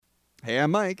Hey,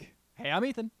 I'm Mike. Hey, I'm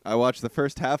Ethan. I watched the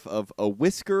first half of A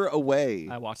Whisker Away.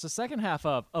 I watched the second half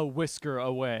of A Whisker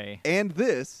Away. And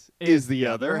this is the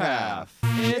other half.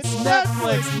 It's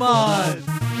Netflix month!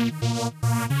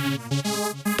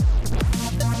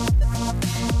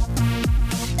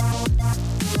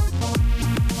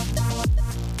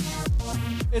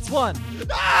 It's one.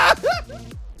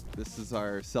 This is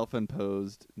our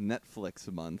self-imposed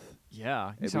Netflix month.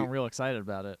 Yeah, you sound real excited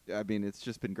about it. I mean, it's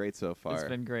just been great so far. It's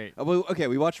been great. Well, okay,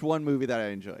 we watched one movie that I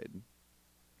enjoyed.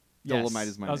 Yes. Dolomite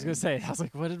is my I was name. going to say, I was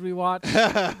like, what did we watch?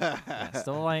 Yeah,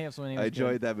 Dolomite is my name. I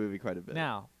enjoyed that movie quite a bit.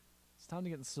 Now, it's time to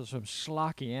get into some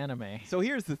schlocky anime. So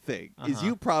here's the thing, is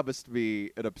you promised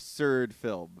me an absurd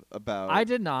film about... I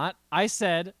did not. I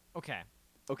said, okay.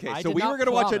 Okay, so we were going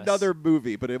to watch another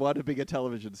movie, but it wanted to be a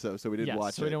television show, so we didn't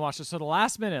watch it. So we didn't watch it. So the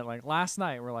last minute, like last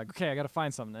night, we're like, okay, I got to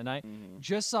find something. And I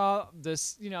just saw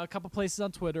this, a couple places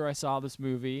on Twitter. I saw this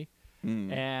movie,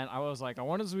 and I was like, I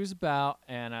wonder what this movie's about.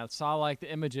 And I saw like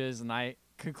the images, and I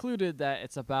concluded that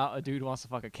it's about a dude who wants to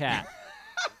fuck a cat.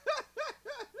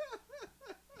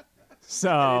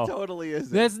 So it totally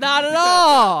isn't. It's not at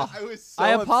all. I was so I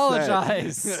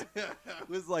apologize. I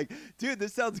was like, dude,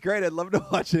 this sounds great. I'd love to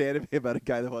watch an anime about a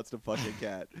guy that wants to fuck a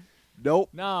cat. Nope.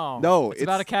 No. It's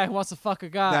about a cat who wants to fuck a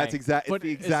guy. That's exactly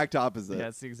the exact opposite. Yeah,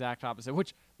 it's the exact opposite.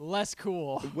 Which less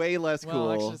cool. Way less cool.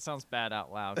 Well, actually, it sounds bad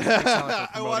out loud. It sounds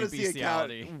like I want to see a cat.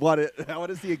 I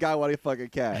want to see a guy want to fuck a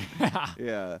cat.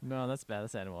 Yeah. No, that's bad.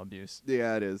 That's animal abuse.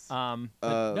 Yeah, it is.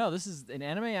 No, this is an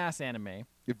anime-ass anime.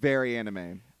 Very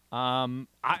anime.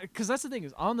 Because that's the thing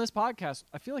is on this podcast,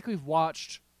 I feel like we've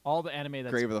watched all the anime that's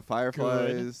Grave of the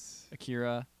Fireflies,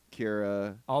 Akira,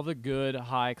 all the good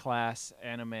high class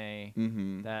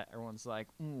anime that everyone's like,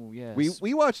 ooh, yes.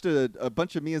 We watched a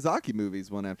bunch of Miyazaki movies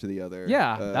one after the other.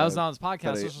 Yeah, that was on this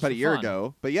podcast about a year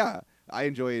ago. But yeah, I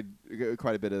enjoyed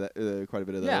quite a bit of that, quite a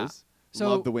bit of those. So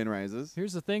love The Wind Rises.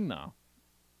 Here's the thing though,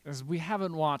 is we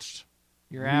haven't watched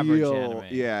your average anime.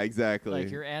 Yeah, exactly.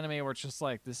 Like your anime where it's just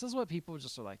like, this is what people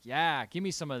just are like, yeah, give me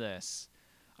some of this,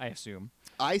 I assume.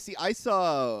 I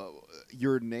saw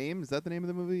Your Name. Is that the name of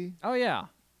the movie? Oh, yeah.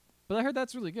 But I heard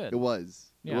that's really good. It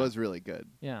was. Yeah. It was really good.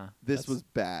 Yeah. This was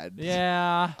bad.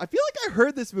 Yeah. I feel like I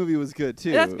heard this movie was good,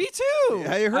 too. That's me, too.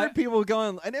 I heard people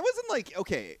going, and it wasn't like,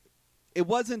 okay, it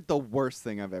wasn't the worst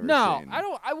thing I've ever seen.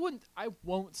 No, I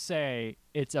won't say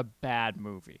it's a bad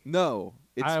movie. No.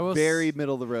 It's very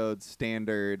middle of the road,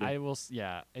 standard. that's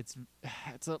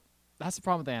the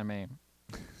problem with anime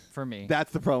for me.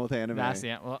 That's the problem with anime.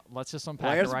 Well, let's just unpack it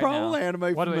right now. That's the problem with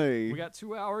anime for me. We got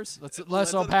 2 hours.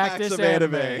 Let's unpack this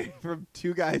anime from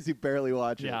two guys who barely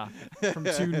watch it. Yeah, from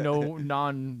two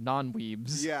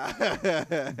non-weebs.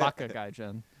 Yeah. Baka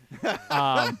gaijin.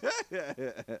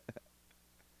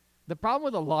 The problem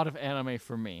with a lot of anime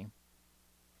for me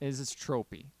is it's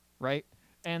tropey, right?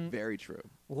 And very true.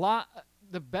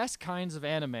 The best kinds of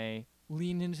anime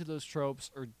lean into those tropes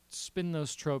or spin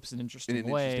those tropes in interesting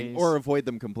ways. Or avoid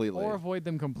them completely.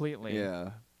 Yeah.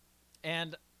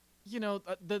 And,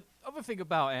 the other thing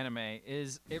about anime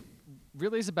is it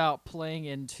really is about playing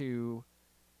into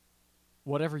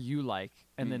whatever you like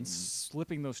and then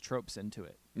slipping those tropes into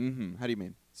it. Mm-hmm. How do you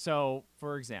mean? So,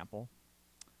 for example,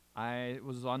 I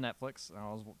was on Netflix and I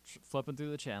was flipping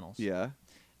through the channels. Yeah.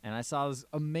 And I saw this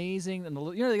amazing, and they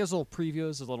got those little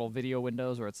previews, those little video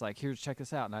windows where it's like, here, check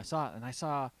this out. And I saw it, and I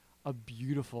saw a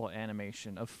beautiful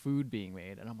animation of food being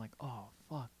made, and I'm like, oh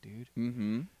fuck, dude,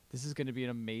 this is gonna be an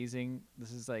amazing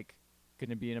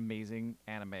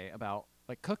anime about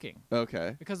like cooking.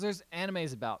 Okay. Because there's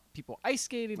animes about people ice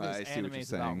skating, there's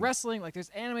animes about wrestling, like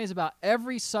there's animes about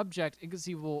every subject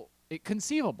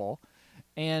conceivable,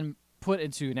 and put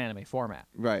into an anime format.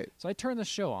 Right. So I turned the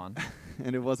show on.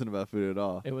 And it wasn't about food at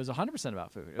all. It was 100%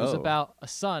 about food. It was about a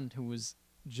son who was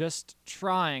just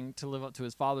trying to live up to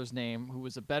his father's name, who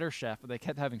was a better chef, but they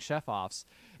kept having chef-offs.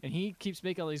 And he keeps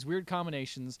making all these weird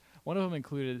combinations. One of them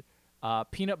included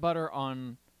peanut butter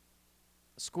on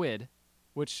squid,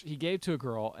 which he gave to a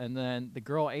girl, and then the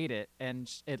girl ate it, and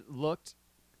it looked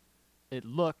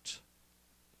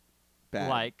bad.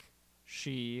 Like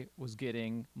she was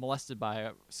getting molested by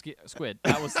a squid.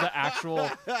 That was the actual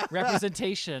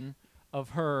representation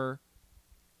of her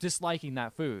disliking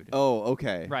that food. Oh,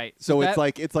 okay. Right. So it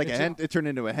turned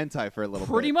into a hentai for a little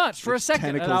bit. Pretty much for a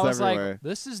second. And I was everywhere. Like,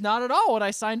 this is not at all what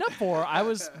I signed up for. I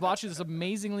was watching this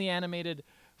amazingly animated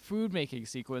food making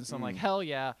sequence. I'm like, hell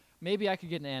yeah. Maybe I could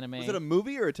get an anime. Was it a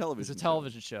movie or a television show? It's a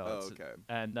television show. Oh, okay.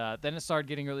 And then it started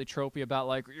getting really tropey about,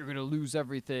 like, you're going to lose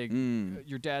everything.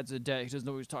 Your dad's a debt. He doesn't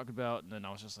know what he's talking about. And then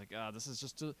I was just like, this is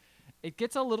just it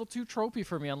gets a little too tropey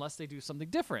for me unless they do something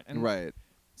different. And right.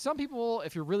 some people,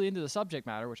 if you're really into the subject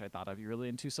matter, which I thought I'd be really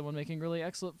into someone making really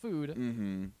excellent food,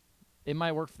 it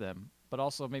might work for them. But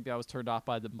also, maybe I was turned off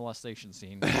by the molestation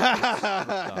scene. In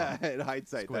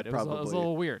hindsight, Squid. that probably It was a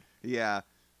little weird. Yeah,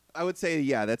 I would say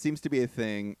that seems to be a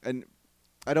thing, and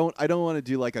I don't want to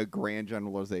do like a grand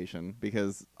generalization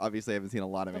because obviously I haven't seen a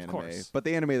lot of anime. Course. But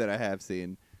the anime that I have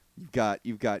seen,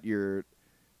 you've got your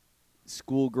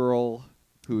schoolgirl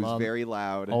who's very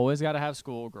loud, always got to have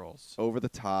schoolgirls, over the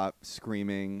top,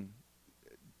 screaming,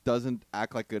 doesn't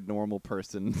act like a normal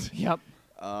person. Yep.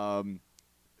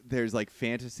 There's like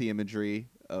fantasy imagery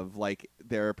of like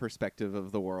their perspective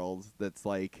of the world that's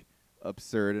like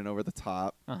absurd and over the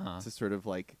top to sort of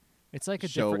like it's like a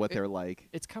show what they're like.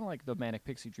 It's kind of like the manic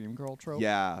pixie dream girl trope.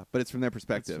 Yeah, but it's from their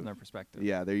perspective. It's from their perspective.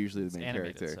 Yeah, they're usually the main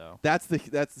animated, character. so. That's the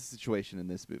situation in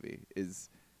this movie. Is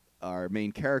our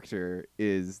main character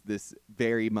is this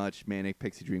very much manic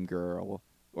pixie dream girl,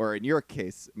 or in your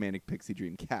case, manic pixie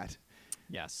dream cat.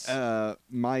 Yes.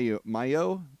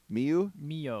 Mio.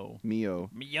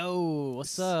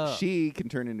 What's up? She can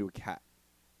turn into a cat.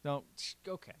 No.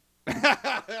 Okay.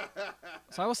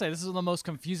 So I will say this is the most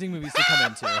confusing movies to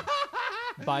come into,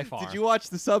 by far. Did you watch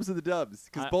the subs and the dubs?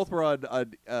 Because both were on.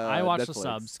 I watched Netflix. the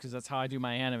subs because that's how I do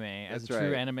my anime as That's a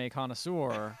true right. anime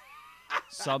connoisseur.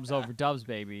 Subs over dubs,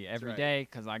 baby, every right. day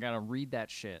because I gotta read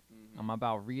that shit. I'm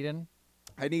about reading.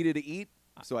 I needed to eat,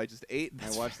 so I just ate and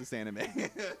I watched this anime.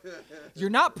 You're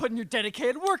not putting your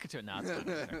dedicated work into it. No,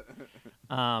 it's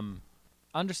fine.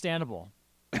 Understandable.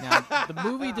 Now, the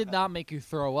movie did not make you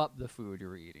throw up the food you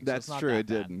were eating. That's so it's not true. that It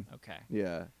bad. didn't. Okay.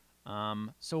 Yeah.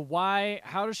 So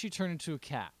how does she turn into a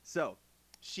cat? So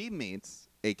she meets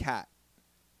a cat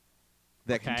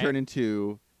that can Okay. turn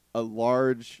into a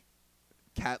large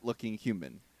cat-looking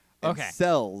human and Okay.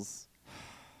 sells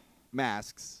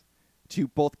masks to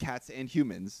both cats and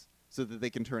humans so that they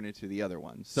can turn into the other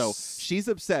one. So she's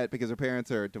upset because her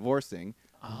parents are divorcing,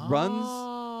 runs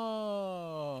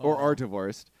or are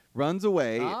divorced, runs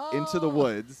away into the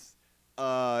woods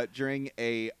during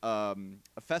a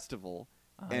festival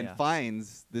and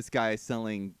finds this guy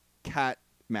selling cat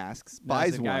masks,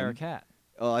 buys a one. guy or a cat?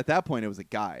 At that point, it was a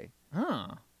guy.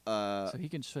 Huh. So he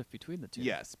can shift between the two.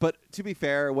 Yes, but to be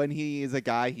fair, when he is a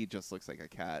guy, he just looks like a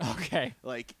cat. Okay.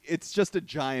 Like, it's just a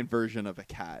giant version of a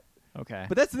cat. Okay.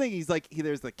 But that's the thing. He's like,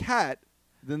 there's the cat,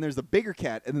 then there's a bigger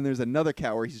cat, and then there's another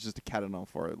cat where he's just a cat on all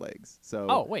four legs. So.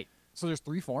 Oh, wait. So there's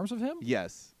 3 forms of him?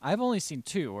 Yes. I've only seen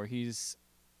 2 where he's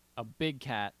a big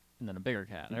cat and then a bigger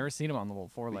cat. I've never seen him on the little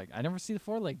foreleg. I never see the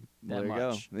foreleg that There you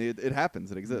much. go. It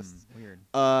happens. It exists. Weird.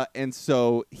 And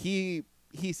so he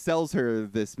sells her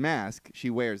this mask. She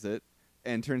wears it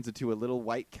and turns into a little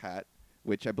white cat,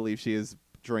 which I believe she is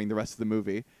during the rest of the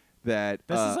movie. That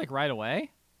This is like right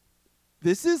away?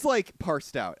 This is like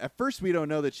parsed out. At first, we don't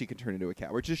know that she can turn into a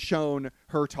cat. We're just shown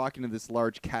her talking to this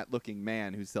large cat-looking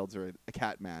man who sells her a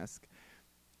cat mask.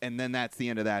 And then that's the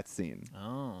end of that scene.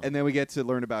 Oh. And then we get to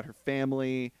learn about her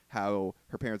family, how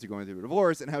her parents are going through a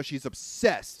divorce, and how she's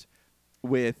obsessed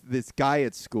with this guy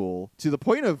at school to the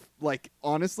point of, like,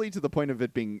 honestly, to the point of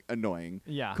it being annoying.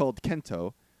 Yeah. Called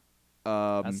Kento.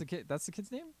 That's the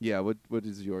kid's name? Yeah, what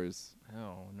is yours?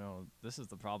 Oh, no. This is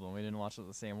the problem. We didn't watch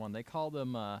the same one. They called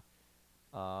him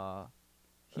Hindo.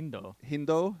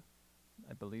 Hindo?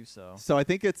 I believe so. So I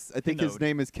think his Hinode.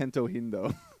 name is Kento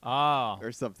Hindo. Oh.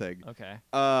 Or something. Okay.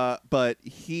 But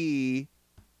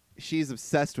she's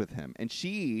obsessed with him, and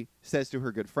she says to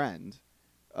her good friend,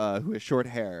 who has short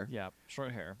hair, Yeah,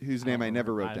 short hair. whose name I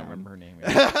never wrote I don't down. remember her name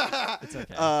either. It's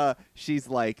okay. She's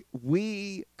like,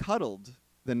 we cuddled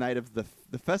the night of the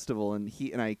festival, and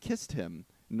I kissed him,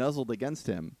 nuzzled against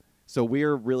him, so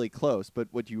we're really close. But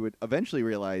what you would eventually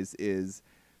realize is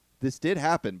this did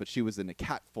happen, but she was in a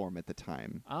cat form at the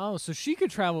time. Oh, so she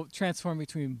could transform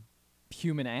between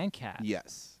human and cat.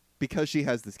 Yes, because she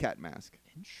has this cat mask.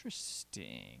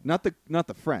 Interesting. Not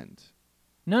the friend.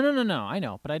 No. I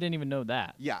know, but I didn't even know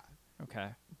that. Yeah. Okay.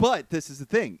 But this is the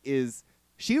thing, is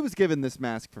she was given this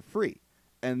mask for free.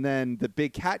 And then the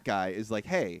big cat guy is like,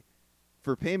 hey,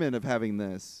 for payment of having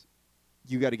this,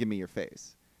 you got to give me your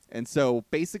face. And so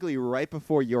basically right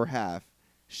before your half,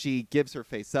 she gives her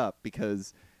face up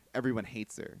because everyone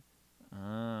hates her.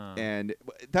 Ah. And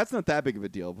that's not that big of a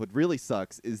deal. What really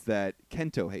sucks is that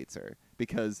Kento hates her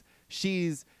because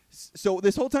so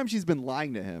this whole time she's been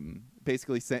lying to him,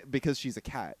 basically because she's a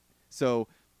cat. So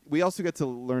we also get to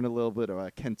learn a little bit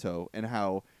about Kento and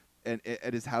how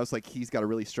at his house, like, he's got a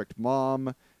really strict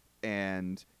mom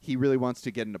and he really wants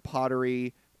to get into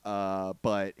pottery.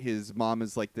 But his mom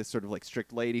is like this sort of like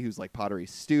strict lady who's like,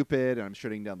 pottery's stupid, and I'm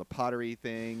shutting down the pottery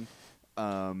thing.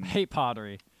 I hate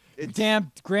pottery.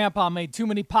 Damn, Grandpa made too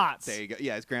many pots. There you go.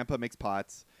 Yeah, his grandpa makes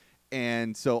pots.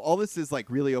 And so all this is like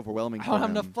really overwhelming. I don't have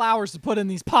him. enough flowers to put in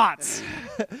these pots.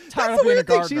 That's Tired the of being a weird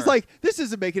thing. gardener. She's like, this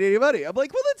isn't making any money. I'm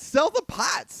like, well, then sell the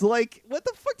pots. Like, what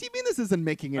the fuck do you mean this isn't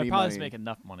making any probably money? just make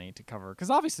enough money to cover, because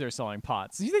obviously they're selling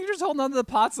pots. You think they're just holding on to the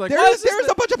pots? Like, There's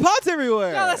a bunch of pots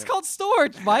everywhere. Yeah, that's called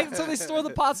storage, Mike. So they store the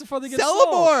pots before they get Sell sold.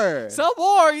 them more. Sell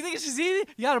more. You think it's just easy?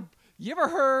 You ever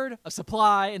heard of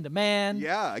supply and demand?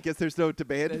 Yeah, I guess there's no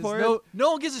demand for it.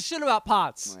 No one gives a shit about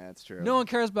pots. Oh, that's true. No one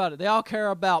cares about it. They all care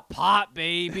about pot,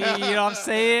 baby. You know what I'm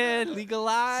saying?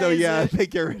 Legalize. So yeah, it. they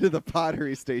get rid of the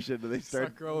pottery station and they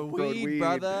start growing weed, weed,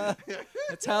 brother.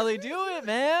 That's how they do it,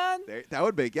 man. That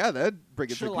would make that'd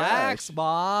bring it to Chillax, cash.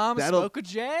 mom. Smoke a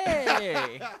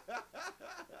J.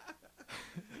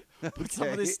 Put some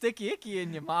of this sticky icky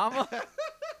in you, mama.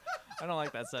 I don't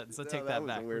like that sentence, so take that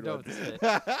back. We're done with this bit.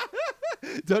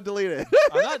 Don't delete it.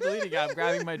 I'm not deleting it. I'm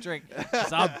grabbing my drink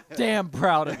because I'm damn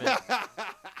proud of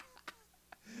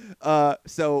it.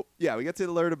 So yeah, we get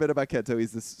to learn a bit about Kento.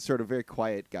 He's this sort of very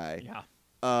quiet guy.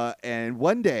 Yeah. And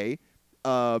one day,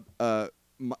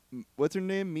 what's her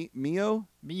name? Mio.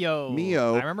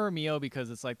 Mio. I remember Mio because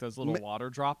it's like those little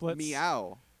water droplets.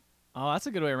 Meow. Oh, that's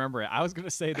a good way to remember it. I was going to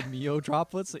say the Mio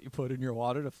droplets that you put in your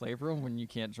water to flavor them when you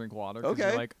can't drink water. Okay.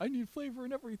 You're like, I need flavor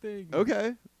and everything.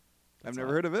 Okay. I've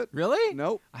never heard of it. Really?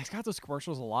 Nope. I got those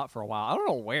commercials a lot for a while. I don't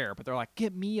know where, but they're like,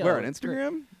 get Mio. Where, on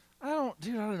Instagram? I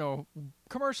don't know.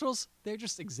 Commercials, they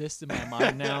just exist in my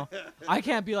mind now. I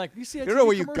can't be like, you see that I don't know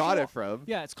where you commercial? got it from.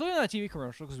 Yeah, it's clearly not a TV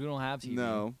commercial because we don't have TV.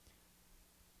 No.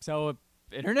 So,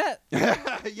 internet?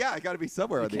 Yeah, I got to be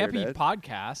somewhere on the internet. internet. Can't be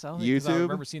podcasts. I don't think, YouTube? I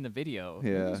remember seeing the video.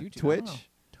 Yeah. YouTube. Twitch?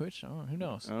 Twitch? I don't know. Who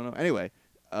knows? I don't know. Anyway,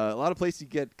 a lot of places you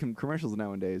get commercials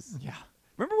nowadays. Yeah.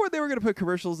 Remember when they were going to put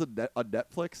commercials on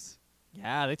Netflix?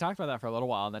 Yeah, they talked about that for a little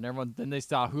while, and then they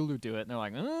saw Hulu do it, and they're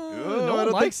like, no I one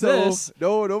don't likes think so. this.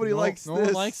 No, nobody likes no this.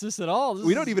 one likes this at all.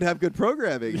 We don't even have good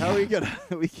programming. How are we gonna?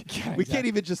 We exactly. can't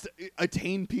even just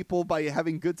attain people by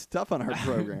having good stuff on our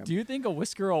program. Do you think A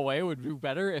Whisker Away would do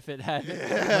better if it had?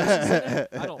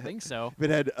 I don't think so. If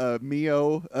it had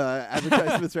Mio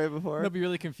advertisements right before, They'll be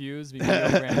really confused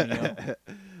because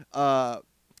Mio.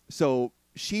 So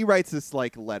she writes this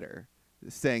like letter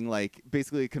saying like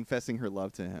basically confessing her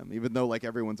love to him, even though like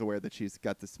everyone's aware that she's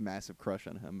got this massive crush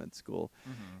on him at school.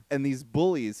 And these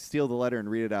bullies steal the letter and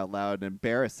read it out loud and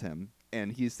embarrass him.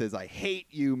 And he says, "I hate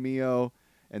you, Mio."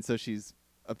 And so she's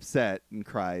upset and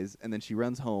cries, and then she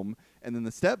runs home. And then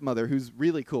the stepmother, who's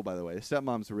really cool, by the way, the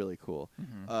stepmom's really cool.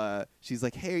 She's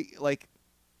like, "Hey, like,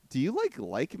 do you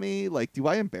like me? Like, do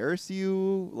I embarrass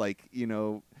you? Like, you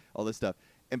know, all this stuff."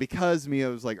 And because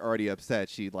Mio's like already upset,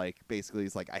 she like basically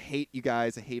is like, "I hate you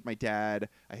guys. I hate my dad.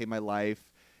 I hate my life."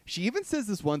 She even says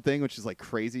this one thing, which is like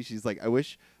crazy. She's like, I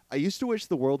used to wish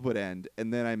the world would end,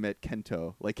 and then I met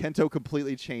Kento. Like Kento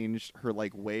completely changed her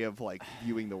like way of like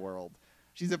viewing the world.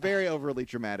 She's a very overly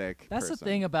dramatic That's person. the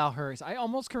thing about her is I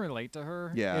almost can relate to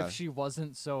her Yeah. if she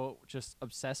wasn't so just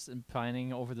obsessed and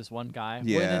pining over this one guy.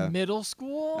 Yeah. When in middle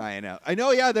school. I know.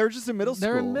 Yeah, they're just in middle school.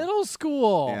 They're in middle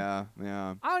school. Yeah.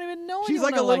 I don't even know. She's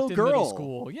anyone like a I little liked in middle girl.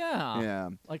 school. Yeah. Yeah.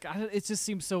 Like it just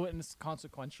seems so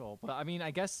inconsequential. But I mean,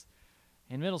 I guess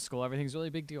in middle school everything's really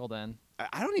a big deal then.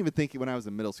 I don't even think when I was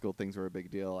in middle school things were a big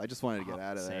deal. I just wanted to get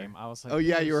out of there. Same. I was like, Oh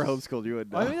yeah, you were homeschooled. You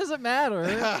would know. I mean, it doesn't matter.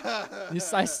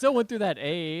 I still went through that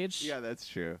age. Yeah, that's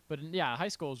true. But yeah, high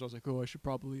school was like, oh, I should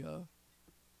probably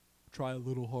try a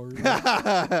little harder.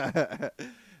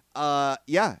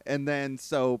 Yeah, and then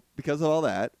so because of all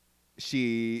that,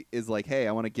 she is like, "Hey,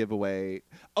 I want to give away."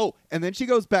 Oh, and then she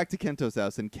goes back to Kento's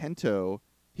house, and Kento.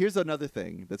 Here's another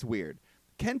thing that's weird.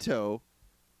 Kento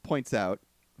points out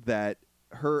that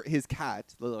his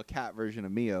cat, the little cat version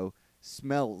of Mio,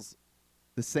 smells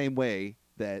the same way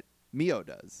that Mio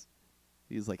does.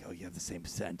 He's like, "Oh, you have the same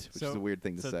scent," which is a weird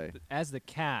thing to say. As the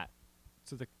cat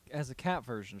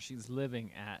version, she's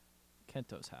living at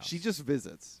Kento's house. She just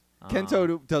visits.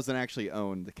 Kento doesn't actually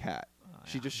own the cat.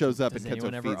 She just shows up and Kento feeds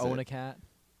it. Does anyone ever own a cat?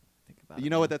 Think about it. You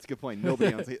know what? That's a good point.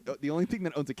 Nobody owns it. The only thing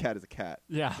that owns a cat is a cat.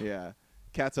 Yeah. Yeah.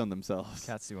 Cats own themselves.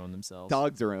 Cats do own themselves.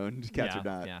 Dogs are owned. Cats are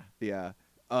not. Yeah.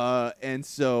 And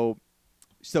so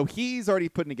he's already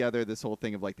putting together this whole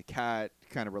thing of like the cat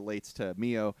kind of relates to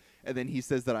Mio, and then he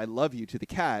says that I love you to the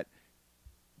cat,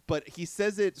 but he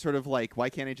says it sort of like, why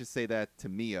can't I just say that to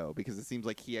Mio? Because it seems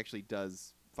like he actually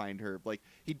does find her, like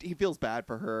he feels bad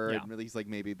for her, and really he's like,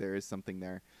 maybe there is something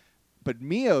there. But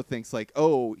Mio thinks like,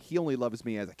 oh, he only loves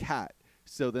me as a cat.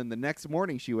 So then the next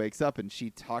morning she wakes up and she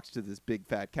talks to this big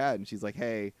fat cat, and she's like,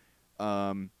 hey,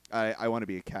 I want to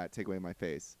be a cat. Take away my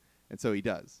face. And so he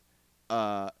does.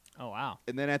 Oh, wow.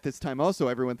 And then at this time also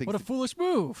everyone thinks... What a foolish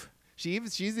move.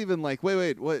 She's even like,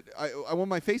 wait, what? I want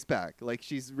my face back. Like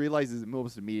she realizes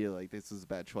almost immediately like this is a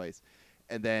bad choice,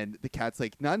 and then the cat's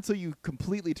like, not until you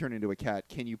completely turn into a cat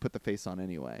can you put the face on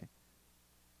anyway,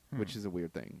 which is a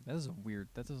weird thing. That is a weird.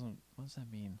 That doesn't. What does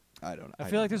that mean? I don't know. I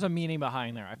feel like there's a meaning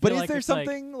behind there. But is there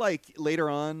something like later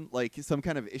on, like some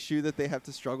kind of issue that they have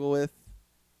to struggle with?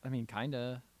 I mean,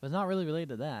 kinda, but it's not really related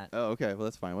to that. Oh, okay. Well,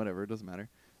 that's fine. Whatever. It doesn't matter.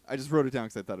 I just wrote it down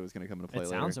because I thought it was going to come into play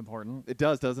later. It sounds important. It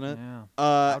does, doesn't it? Yeah.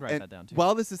 I'd write and that down too.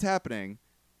 While this is happening,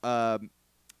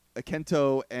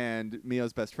 Kento and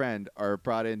Mio's best friend are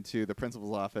brought into the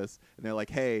principal's office, and they're like,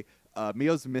 "Hey,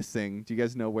 Mio's missing. Do you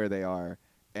guys know where they are?"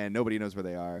 And nobody knows where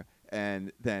they are.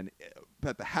 And then,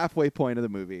 at the halfway point of the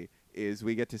movie, is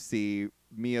we get to see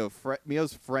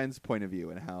Mio's friend's point of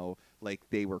view and how like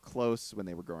they were close when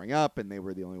they were growing up, and they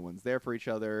were the only ones there for each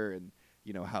other, and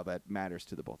you know how that matters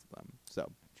to the both of them.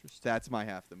 So that's my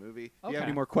half of the movie. Okay. Do you have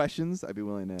any more questions? I'd be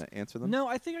willing to answer them. No,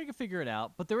 I think I can figure it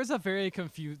out. But there is very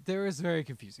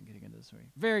confusing getting into this movie.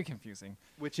 Very confusing.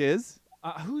 Which is?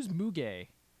 Who's Muge?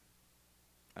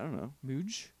 I don't know.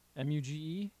 Muge?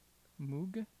 M-U-G-E?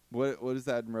 Moog? What is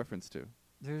that in reference to?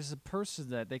 There's a person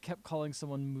that they kept calling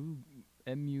someone Moog.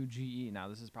 M-U-G-E. Now,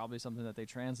 this is probably something that they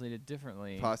translated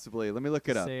differently. Possibly. Let me look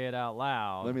it up. Say it out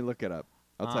loud. Let me look it up.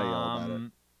 I'll tell you all about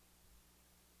it.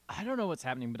 I don't know what's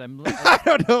happening, but I'm. I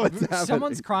don't know what's happening.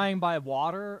 Someone's crying by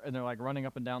water, and they're like running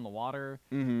up and down the water.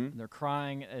 Mm-hmm. And they're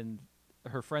crying, and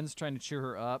her friend's trying to cheer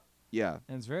her up. Yeah.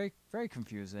 And it's very, very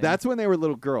confusing. That's when they were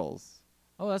little girls.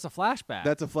 Oh, that's a flashback.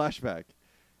 That's a flashback.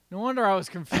 No wonder I was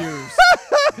confused.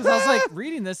 Because I was like,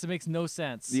 reading this, it makes no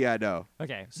sense. Yeah, I know.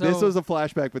 Okay, so this was a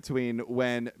flashback between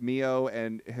when Mio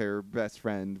and her best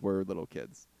friend were little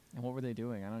kids. And what were they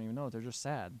doing? I don't even know. They're just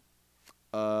sad.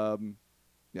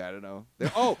 Yeah, I don't know.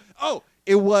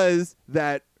 It was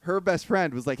that her best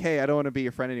friend was like, "Hey, I don't want to be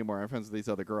your friend anymore. I'm friends with these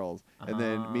other girls." And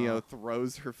then Mio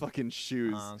throws her fucking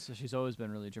shoes. So she's always been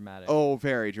really dramatic. Oh,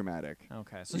 very dramatic.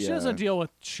 Okay, so she doesn't deal with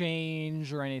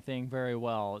change or anything very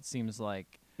well. It seems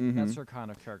like that's her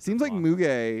kind of character. Seems like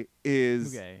Muge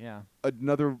is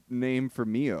another name for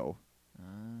Mio.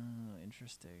 Oh,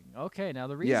 interesting. Okay, now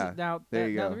the reason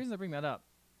the reason I bring that up.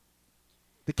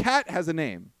 The cat has a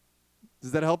name.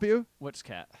 Does that help you? Which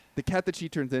cat? The cat that she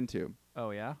turns into.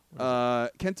 Oh, yeah?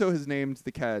 Kento has named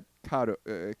the cat Kato.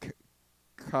 Okay,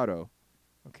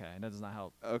 that does not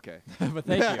help. Okay. But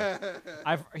thank you.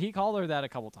 He called her that a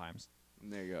couple times.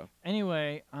 There you go.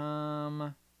 Anyway,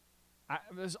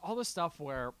 there's all this stuff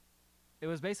where it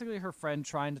was basically her friend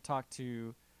trying to talk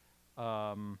to,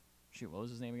 what was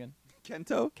his name again?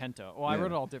 Kento? Kento. Well, I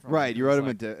wrote it all different. Right, you wrote him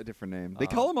a different name. They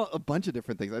call him a bunch of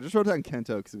different things. I just wrote down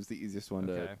Kento because it was the easiest one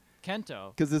to...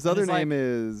 Kento. Because his other name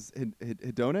is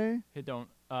Hidone?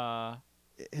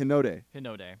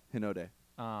 Hinode.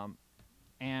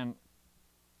 And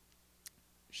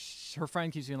her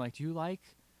friend keeps being like, do you like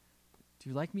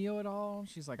Mio at all?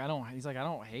 She's like, I don't. He's like, I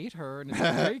don't hate her, and it's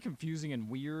like very confusing and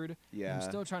weird. Yeah, I'm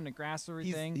still trying to grasp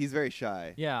everything. He's very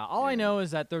shy. Yeah, all I know is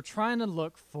that they're trying to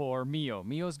look for Mio.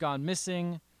 Mio's gone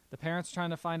missing. The parents trying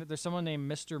to find it. There's someone named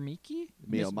Mr. Miki.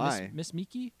 Miss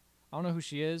Miki. I don't know who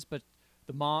she is, but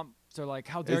the mom. They're like,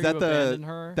 how dare you abandon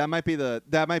her? That might be the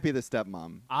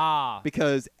stepmom.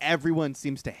 Because everyone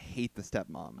seems to hate the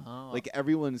stepmom. Like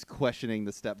everyone's questioning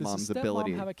the stepmom's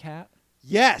ability. Does the stepmom have a cat?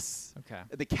 Yes. Okay.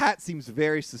 The cat seems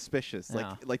very suspicious.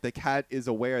 Yeah. Like the cat is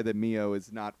aware that Mio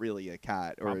is not really a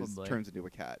cat or turns into a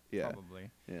cat. Yeah.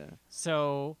 Probably. Yeah.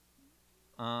 So,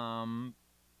 so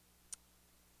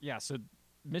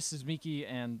Mrs. Miki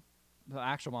and the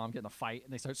actual mom get in a fight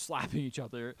and they start slapping each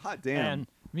other. Hot damn. And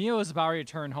Mio is about to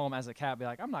turn home as a cat, be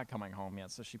like, I'm not coming home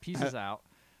yet. So she pieces out.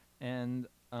 And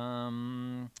oh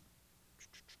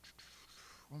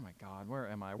my God, where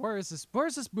am I? Where does this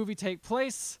movie take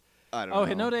place? I don't know.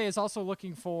 Hinode is also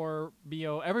looking for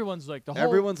Mio. Everyone's like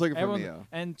everyone's looking for Mio.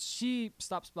 And she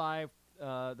stops by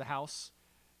the house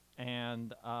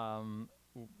and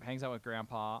hangs out with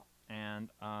Grandpa. And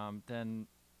then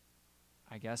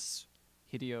I guess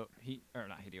Hideo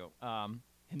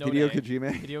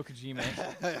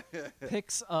Kojima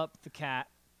picks up the cat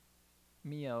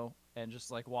Mio and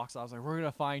just like walks off. Like, we're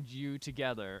gonna find you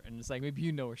together, and it's like maybe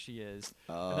you know where she is.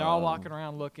 And they're all walking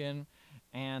around looking.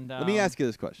 And let me ask you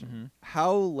this question: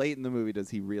 How late in the movie does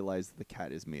he realize that the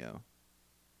cat is Mio?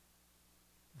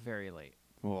 Very late.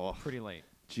 Oh, pretty late.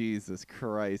 Jesus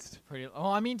Christ.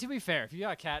 I mean, to be fair, if you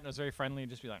got a cat and it was very friendly,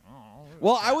 just be like, oh.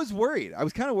 Well, I was worried. I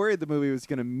was kind of worried the movie was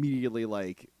gonna immediately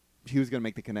he was going to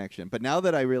make the connection. But now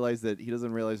that I realize that he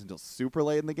doesn't realize until super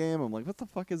late in the game, I'm like, what the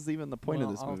fuck is even the point of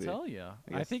this movie? I'll tell you.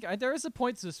 I think there is a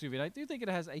point to this movie, and I do think it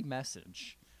has a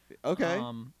message. Okay.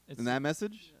 And that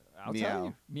message? I'll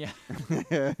tell you.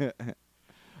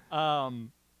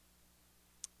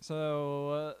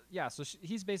 So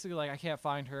he's basically like, I can't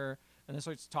find her, and then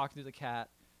starts talking to the cat,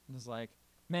 and is like,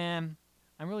 man,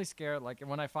 I'm really scared. Like,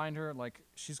 when I find her, like,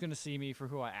 she's gonna see me for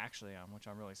who I actually am, which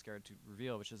I'm really scared to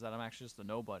reveal, which is that I'm actually just a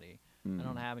nobody. I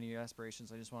don't have any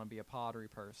aspirations. I just want to be a pottery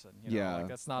person. You know? Like,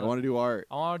 that's not. I want to do art.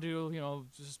 I want to do,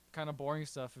 just kind of boring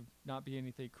stuff and not be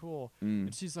anything cool.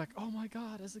 And she's like, oh my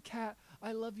God, as a cat,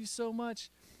 I love you so much.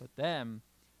 But then,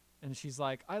 and she's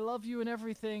like, I love you and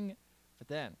everything. But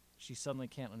then she suddenly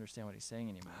can't understand what he's saying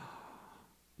anymore.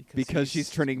 Because she's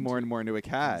turning more and more into a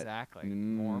cat. Exactly.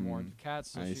 More and more into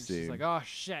cats. So she's like, oh,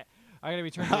 shit. I gotta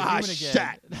be turned into a human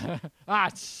again.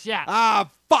 Shit.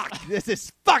 Fuck. This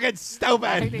is fucking stupid.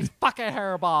 I hate these fucking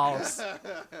hairballs.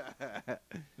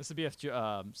 This would be if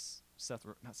not Seth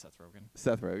Rogen.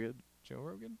 Seth Rogen. Joe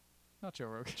Rogan? Not Joe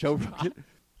Rogan. Joe Rogan.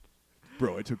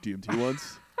 Bro, I took DMT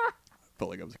once. Felt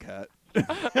like I was a cat.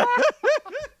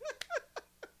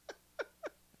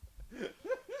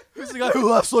 Who's the guy who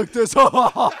laughs like this?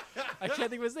 I can't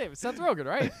think of his name. It's Seth Rogen,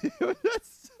 right?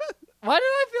 Why did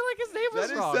I feel like his name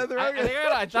was wrong? Seth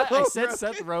Rogen. I thought I said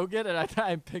Seth Rogen, and I thought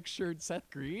I pictured Seth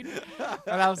Green,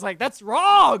 and I was like, "That's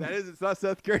wrong." It's not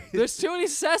Seth Green. There's too many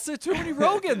Seths, there's too many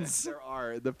Rogans. There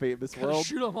are in the famous world.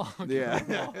 Shoot them all.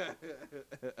 Yeah.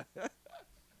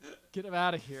 Get him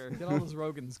out of here. Get all those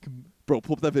Rogans. Bro,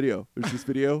 pull up that video. There's this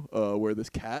video where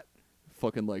this cat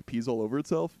fucking like pees all over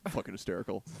itself. Fucking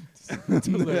hysterical. It's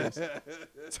hilarious.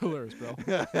 It's hilarious, bro.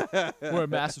 Wearing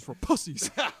masks for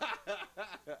pussies.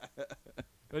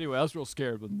 Anyway, I was real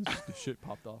scared when this shit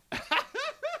popped off.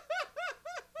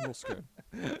 Real scared.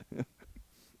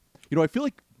 I feel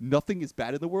like nothing is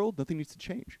bad in the world. Nothing needs to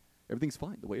change. Everything's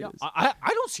fine the way it is. I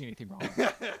don't see anything wrong.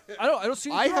 I don't see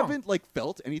anything wrong. I haven't like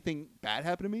felt anything bad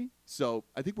happen to me, so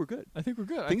I think we're good. I think we're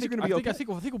good. Things are going to be okay. I think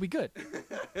we'll be good.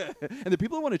 And the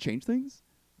people who want to change things,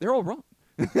 they're all wrong.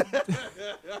 I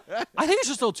think it's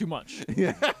just a little too much.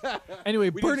 Yeah. Anyway,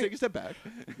 we need to take a step back.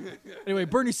 Anyway,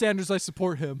 Bernie Sanders, I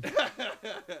support him.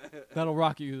 That'll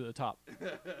rocket you to the top.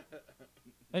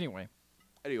 Anyway,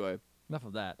 enough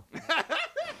of that.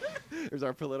 There's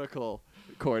our political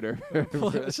corner.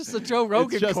 It's just a Joe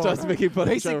Rogan It's just corner. us making fun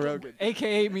of Joe Rogan.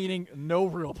 AKA meaning no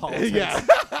real politics. Yeah.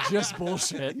 Just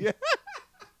bullshit. Yeah.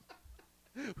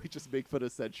 We just make fun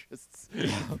of centrists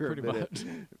for pretty a minute. much.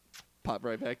 Pop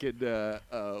right back in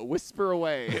Whisper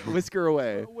Away. Whisker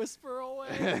Away. Whisper Away.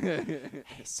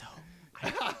 Hey, so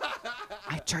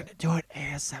I turned into an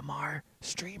ASMR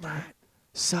streamer.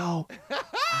 So,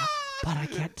 but I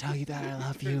can't tell you that I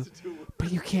love you.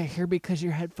 But you can't hear me because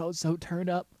your headphones don't turn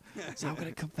up. So I'm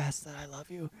gonna confess that I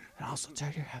love you, and also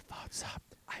turn your headphones up.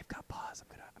 I've got pause. I'm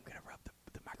gonna rub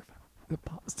the microphone. The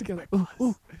pause together.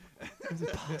 Ooh. There's a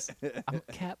pause. I'm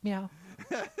a cat meow.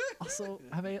 Also,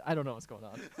 I don't know what's going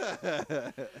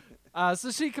on. So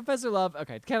she confessed her love.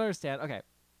 Okay, can't understand. Okay,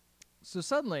 so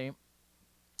suddenly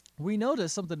we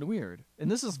notice something weird, and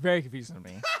this is very confusing to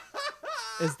me.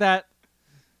 Is that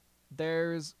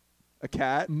there's a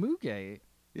cat? Muge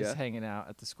is hanging out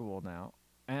at the school now,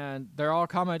 and they're all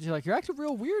commenting like, "You're acting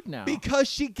real weird now." Because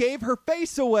she gave her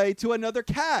face away to another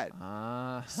cat.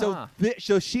 So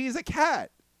she's a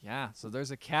cat. Yeah, so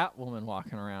there's a cat woman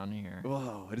walking around here.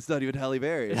 Whoa, it's not even Halle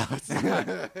Berry. No, it's not.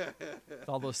 It's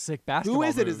all those sick basketball Who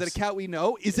is it? moves. Is it a cat we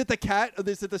know? Is it the cat?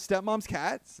 Is it the stepmom's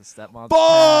cat? It's the stepmom's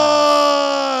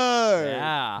cat.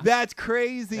 Yeah. That's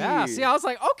crazy. Yeah, see, I was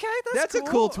like, okay, that's cool. A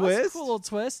cool twist. That's a cool little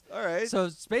twist. All right. So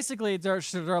it's basically, they're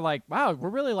like, wow, we're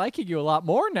really liking you a lot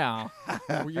more now.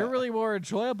 You're really more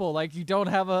enjoyable. Like, you're going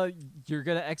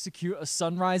to execute a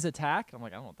sunrise attack. I'm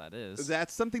like, I don't know what that is.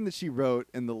 That's something that she wrote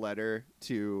in the letter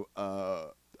to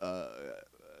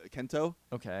Kento.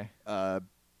 Okay.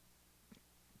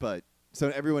 But so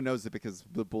everyone knows it because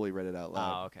the bully read it out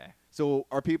loud. Oh, okay. So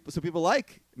people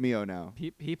like Mio now.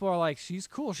 People are like, she's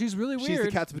cool. She's really weird. She's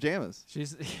the cat's pajamas.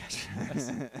 She's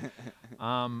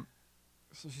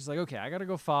so she's like, okay, I gotta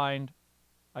go find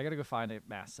a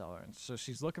mask seller. And so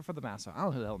she's looking for the mask seller. I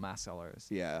don't know who the hell the mask seller is.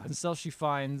 Yeah. And so she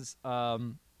finds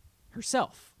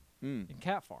herself in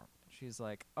Cat Farm. She's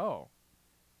like, oh,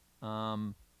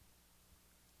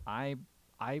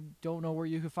 I don't know where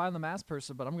you could find the masked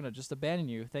person, but I'm gonna just abandon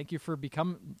you. Thank you for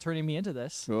turning me into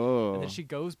this. Oh. And then she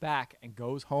goes back and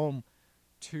goes home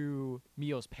to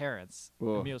Mio's parents.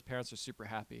 And Mio's parents are super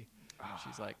happy.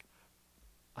 She's like,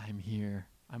 I'm here.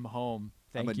 I'm home.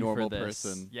 Thank you for this. I'm a normal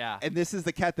person. Yeah. And this is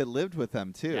the cat that lived with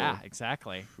them too. Yeah,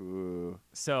 exactly. Ooh.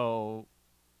 So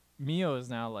Mio is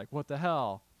now like, what the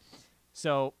hell?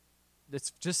 So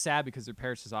it's just sad because their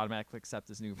parents just automatically accept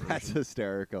this new version. That's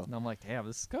hysterical. And I'm like, damn,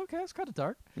 this is okay. It's kind of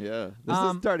dark. Yeah. This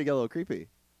is starting to get a little creepy.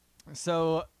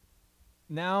 So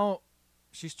now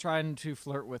she's trying to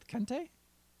flirt with Kente.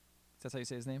 That's how you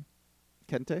say his name?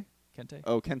 Kente? Kente?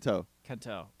 Oh, Kento.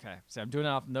 Kento. Okay. So I'm doing it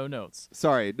off no notes.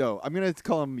 Sorry, no. I'm going to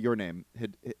call him your name.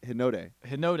 Hinode.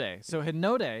 Hinode. So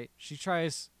Hinode, she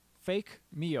tries, fake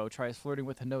Mio tries flirting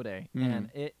with Hinode, and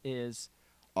it is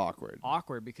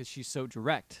awkward because she's so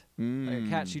direct. Like a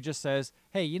cat, she just says,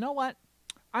 hey, you know what?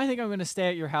 I think I'm going to stay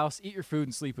at your house, eat your food,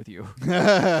 and sleep with you.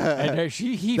 And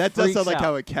he that does sound like out.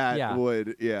 how a cat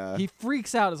would, yeah. He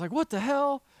freaks out. It's like, what the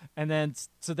hell? And then,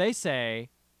 so they say,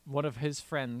 one of his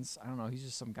friends, I don't know, he's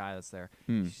just some guy that's there.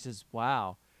 She says,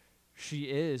 wow, she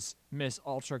is Miss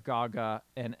Ultra Gaga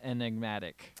and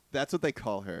enigmatic. That's what they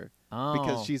call her. Oh.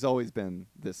 Because she's always been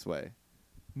this way.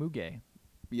 Muge.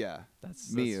 Yeah.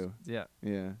 That's Miyu. Yeah.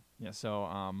 Yeah. Yeah, so,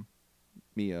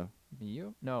 Miyu.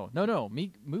 Miyu? No.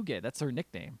 Muge, that's her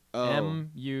nickname. Oh.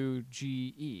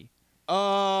 Muge.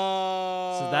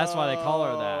 Oh. So that's why they call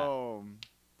her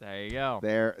that. There you go.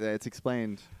 There, it's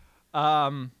explained.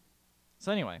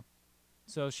 So anyway,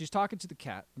 so she's talking to the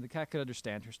cat. And the cat could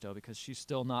understand her still because she's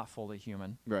still not fully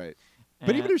human. Right.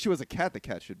 But even if she was a cat, the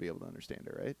cat should be able to understand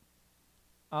her, right?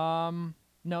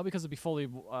 No, because it'd be fully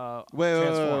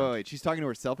Wait. She's talking to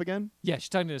herself again? Yeah, she's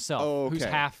talking to herself. Oh, okay.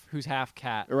 Who's half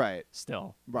cat. Right.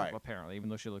 Still. Right. Apparently, even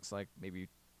though she looks like maybe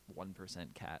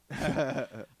 1% cat.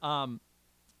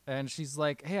 And she's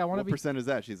like, hey, I want to be. What percent is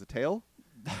that? She's a tail?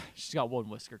 She's got one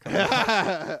whisker coming out.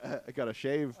 I got to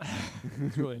shave.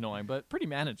 It's really annoying, but pretty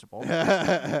manageable.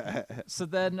 So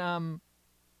then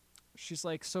she's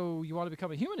like, so you want to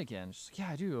become a human again? She's like,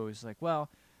 yeah, I do. He's like,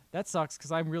 well, that sucks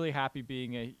because I'm really happy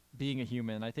being a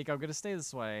human. I think I'm going to stay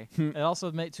this way. And also,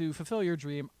 to fulfill your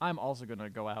dream, I'm also going to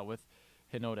go out with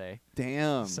Hinode.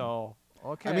 Damn. So,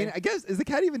 okay. I mean, I guess, is the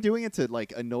cat even doing it to,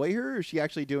 like, annoy her? Or is she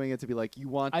actually doing it to be like, you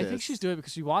want this? I think she's doing it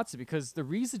because she wants it, because the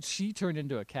reason she turned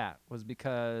into a cat was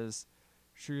because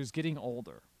she was getting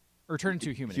older. Or turned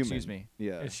into a human, excuse me.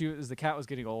 Yeah. And the cat was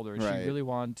getting older, and Right. she really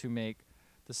wanted to make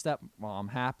the stepmom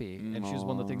happy, and she was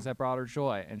one of the things that brought her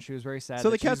joy, and she was very sad. So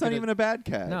the cat's not even a bad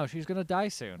cat. No, she's gonna die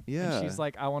soon. Yeah. And she's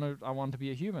like, I want to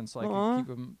be a human, so I can keep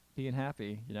him being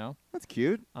happy. You know. That's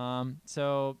cute.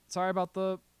 So sorry about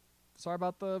the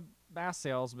mass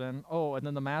salesman. Oh, and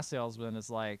then the mass salesman is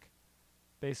like,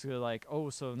 basically like, oh,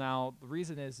 so now the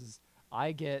reason is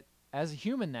I get, as a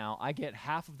human now, I get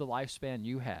half of the lifespan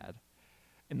you had,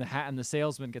 and the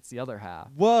salesman gets the other half.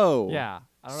 Whoa. Yeah.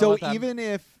 I don't know So about that.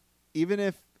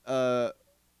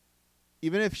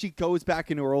 even if she goes back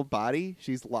into her old body,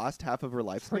 she's lost half of her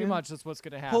lifespan. Pretty much, that's what's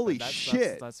gonna happen. Holy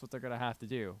shit. That's what they're gonna have to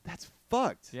do. That's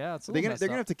fucked. Yeah, it's a they're little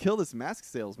gonna have to kill this mask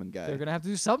salesman guy. They're gonna have to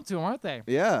do something to him, aren't they?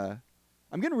 Yeah.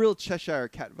 I'm getting real Cheshire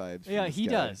cat vibes. Yeah, from this he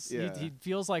guy. does. Yeah. He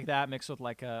feels like that mixed with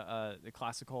like a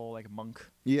classical like monk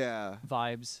Yeah.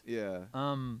 vibes. Yeah.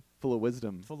 Full of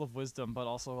wisdom. Full of wisdom, but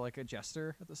also like a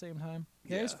jester at the same time.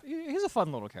 Yeah. He's a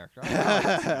fun little character. I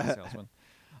like this salesman.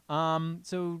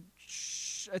 So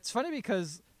it's funny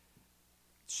because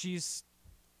she's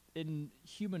in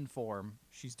human form.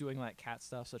 She's doing like cat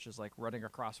stuff, such as like running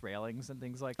across railings and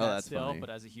things like that. That's still, funny. but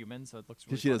as a human, so it looks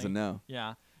really Because she funny. doesn't know.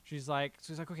 Yeah. She's like,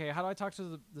 okay, how do I talk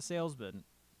to the salesman?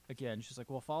 Again, she's like,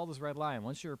 well, follow this red line.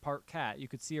 Once you're part cat, you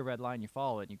could see a red line, you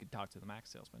follow it, and you could talk to the max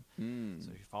salesman.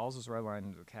 So she follows this red line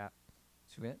into the cat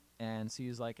to it, and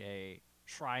sees like a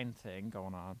shrine thing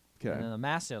going on. Okay. And then the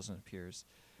mass salesman appears,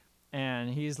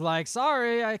 and he's like,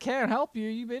 sorry, I can't help you.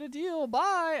 You made a deal.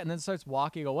 Bye. And then starts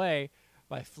walking away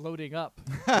by floating up,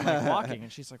 like walking.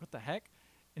 And she's like, what the heck?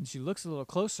 And she looks a little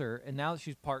closer, and now that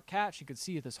she's part cat, she could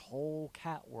see this whole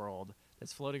cat world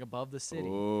that's floating above the city.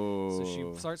 So she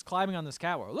starts climbing on this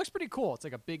cat world. It looks pretty cool. It's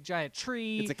like a big giant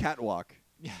tree. It's a catwalk.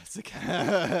 Yeah, it's a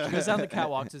cat. She goes down the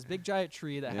catwalk to this big giant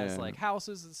tree that has Yeah. like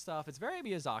houses and stuff. It's very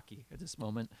Miyazaki at this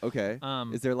moment. Okay.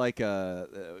 Is there like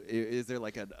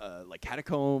like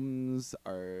catacombs?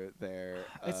 Are there?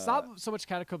 It's not so much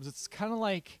catacombs. It's kind of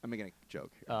like I'm making a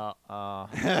joke. Here.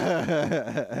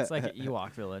 it's like an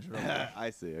Ewok village. Really.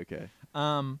 I see. Okay.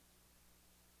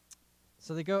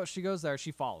 So they go. She goes there.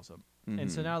 She follows him,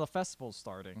 and so Mhm. now the festival's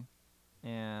starting,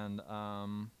 and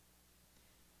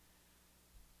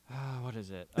what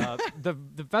is it? The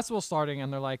festival's starting,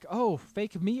 and they're like, "Oh,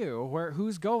 fake Miyu,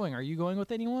 who's going? Are you going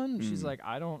with anyone?" She's like,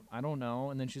 "I don't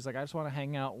know." And then she's like, "I just want to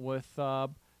hang out with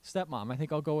stepmom. I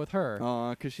think I'll go with her." Oh,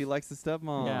 because she likes the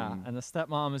stepmom. Yeah, and the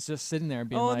stepmom is just sitting there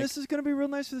being oh, like, this is gonna be real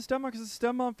nice for the stepmom because the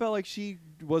stepmom felt like she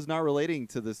was not relating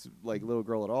to this like little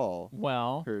girl at all.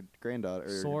 well, Her granddaughter,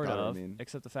 or sort daughter, of, I mean.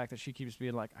 except the fact that she keeps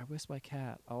being like, "I whisk my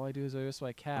cat. All I do is I whisk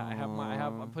my cat.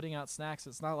 I'm putting out snacks.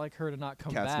 It's not like her to not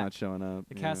come Cat's back. not showing up.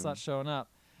 The cat's yeah. not showing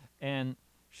up." And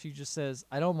she just says,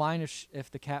 "I don't mind if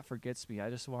the cat forgets me.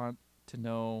 I just want to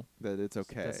know that it's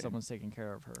okay. that someone's taking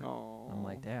care of her. Aww. I'm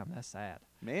like, damn, that's sad.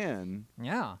 Man.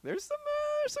 Yeah. There's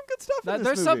some good stuff in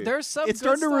this movie. There's some It's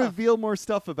good starting to stuff. reveal more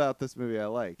stuff about this movie I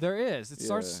like. There is. It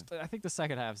starts. I think the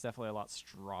second half is definitely a lot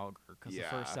stronger because the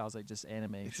first sounds like just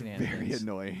anime It's shenanigans. very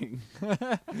annoying.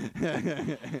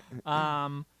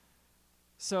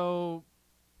 So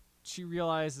she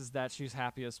realizes that she's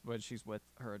happiest when she's with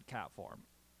her in cat form,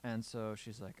 and so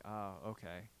she's like, "Oh,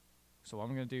 okay. So what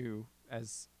I'm gonna do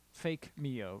as fake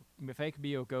Mio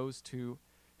goes to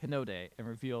Hinode and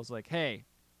reveals like, hey."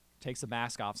 Takes the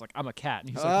mask off. It's like, I'm a cat.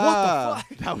 And he's like, what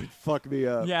the fuck? That would fuck me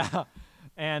up. Yeah.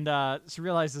 And she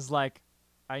realizes, like,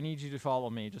 I need you to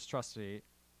follow me. Just trust me.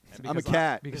 I'm a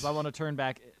cat. Because I want to turn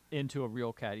back into a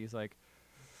real cat. He's like,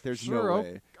 there's sure, no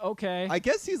way. Okay. I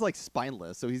guess he's like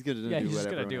spineless, so he's going to do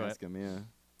whatever everyone asks him. Yeah.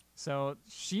 So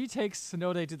she takes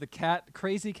Hinode to the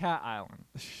crazy cat island,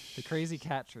 the crazy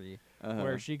cat tree,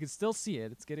 where she could still see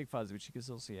it. It's getting fuzzy, but she can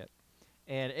still see it.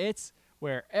 And it's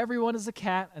where everyone is a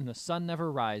cat and the sun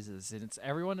never rises, and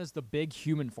everyone is the big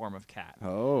human form of cat.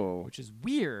 Oh, which is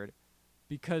weird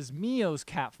because Mio's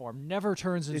cat form never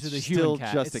turns into the still human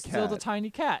cat. Just it's a still cat. the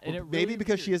tiny cat, and Well, it really maybe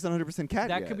because she isn't 100% cat.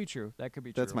 That yet. could be true. That could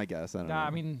be true. That's my guess. I don't know.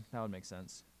 I mean, that would make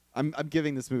sense. I'm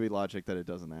giving this movie logic that it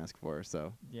doesn't ask for.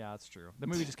 So yeah, that's true. The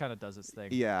movie just kind of does its thing.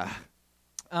 Yeah.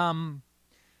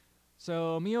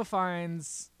 So Mio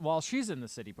finds while she's in the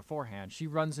city beforehand, she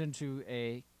runs into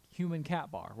a human cat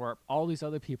bar where all these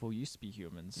other people used to be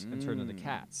humans and turned into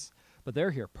cats, but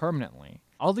they're here permanently.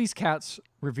 All these cats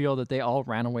reveal that they all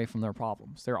ran away from their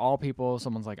problems. They're all people.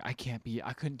 Someone's like, I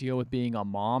couldn't deal with being a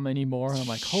mom anymore. And I'm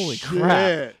like, holy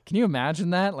crap. Can you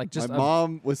imagine that? Like, just my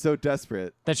mom was so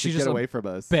desperate that she to just get away from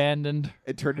us. Abandoned.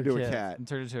 It turned into a cat. And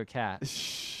turned into a cat.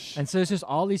 And so it's just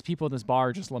all these people in this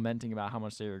bar just lamenting about how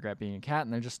much they regret being a cat,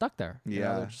 and they're just stuck there. Yeah. You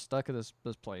know, they're just stuck at this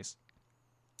place.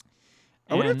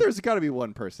 I wonder if there's got to be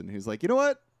one person who's like, you know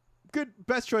what?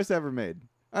 Best choice I ever made.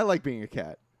 I like being a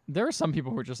cat. There are some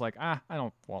people who are just like, I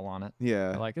don't dwell on it. Yeah.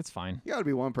 They're like, it's fine. You got to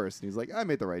be one person who's like, I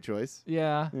made the right choice.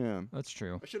 Yeah. Yeah. That's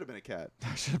true. I should have been a cat.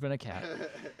 I should have been a cat.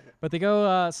 But they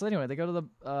go, so anyway, they go to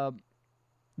the,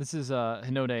 this is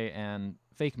Hinode and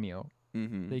Fake Mio.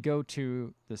 Mm-hmm. They go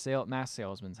to the mask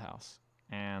salesman's house,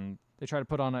 and they try to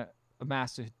put on a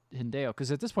mask to Hideo,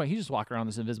 because at this point, he's just walking around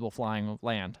this invisible flying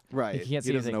land. Right. He can't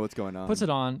see doesn't anything. know what's going on. Puts it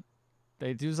on.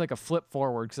 They do like a flip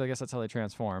forward, because I guess that's how they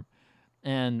transform.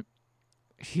 And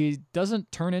he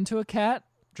doesn't turn into a cat,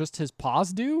 just his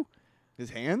paws do.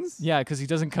 His hands? Yeah, because he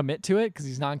doesn't commit to it, because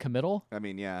he's non-committal. I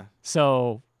mean, yeah.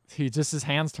 So his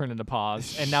hands turn into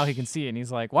paws, and now he can see it, and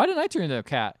he's like, why didn't I turn into a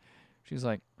cat? She's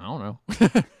like, I don't know.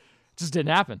 Just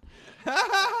didn't happen.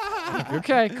 Like,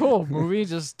 okay, cool. Movie,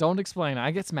 just don't explain.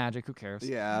 I guess magic. Who cares?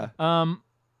 Yeah.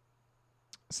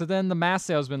 So then the mask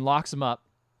salesman locks him up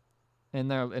in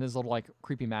his little like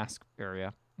creepy mask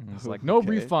area. And he's like, no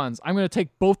refunds. I'm gonna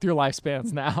take both your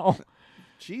lifespans now.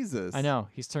 Jesus. I know.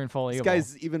 He's turned full evil. This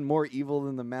guy's even more evil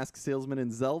than the mask salesman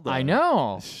in Zelda. I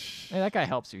know. Hey, that guy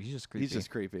helps you. He's just creepy. He's just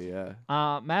creepy,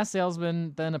 yeah. Mask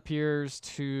salesman then appears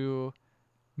to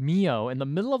Mio in the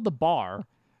middle of the bar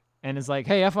and is like,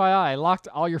 hey, FYI, I locked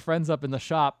all your friends up in the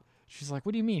shop. She's like,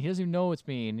 what do you mean? He doesn't even know it's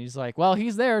me. And he's like, well,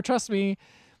 he's there. Trust me.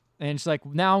 And she's like,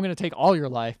 now I'm going to take all your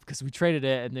life because we traded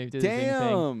it and they did the same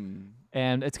thing.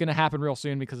 And it's going to happen real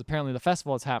soon because apparently the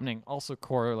festival that's happening also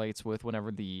correlates with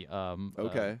whenever the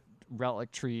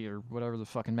relic tree or whatever the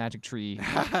fucking magic tree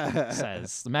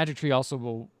says. The magic tree also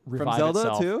will revive From Zelda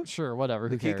itself. too? Sure, whatever.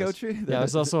 The Who cares? Kiko tree? Yeah,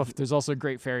 there's also a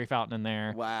great fairy fountain in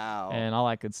there. Wow. And all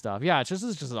that good stuff. Yeah, it's just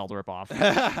an Zelda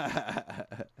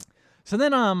ripoff. So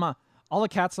then all the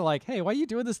cats are like, hey, why are you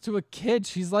doing this to a kid?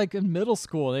 She's like in middle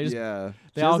school.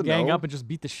 They all gang up and just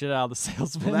beat the shit out of the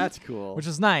salesman. Well, that's cool. Which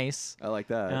is nice. I like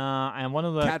that. And one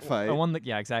of the cat fight.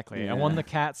 Yeah, exactly. Yeah. And one of the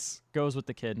cats goes with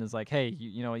the kid and is like, hey,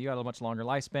 you know, you got a much longer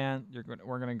lifespan.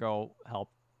 We're gonna go help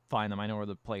find them. I know where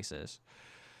the place is.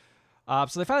 So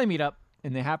they finally meet up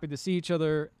and they're happy to see each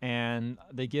other. And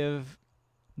they give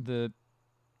the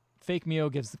fake Mio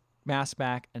gives the mask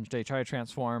back and they try to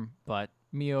transform, but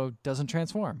Mio doesn't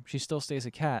transform. She still stays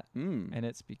a cat. And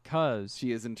it's because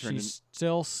she's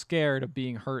still scared of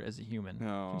being hurt as a human.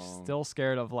 No. She's still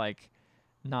scared of like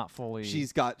not fully. She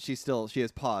has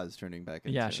paws turning back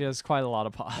into. Yeah, she has quite a lot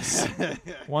of paws.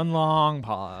 One long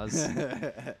pause.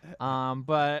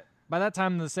 But by that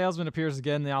time the salesman appears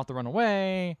again, they all have to run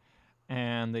away.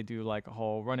 And they do like a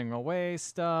whole running away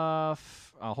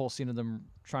stuff, a whole scene of them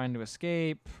trying to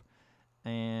escape.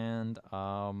 And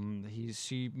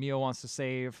Mio wants to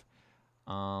save.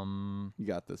 You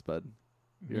got this, bud.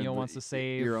 Mio wants to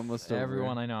save. You're almost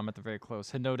everyone. over. I know. I'm at the very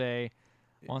close. Hinode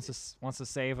wants to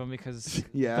save him because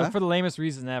yeah, for the lamest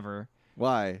reason ever.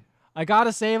 Why? I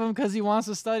gotta save him because he wants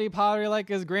to study pottery like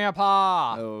his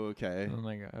grandpa. Oh, okay. I'm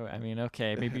like, I mean,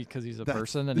 okay, maybe because he's a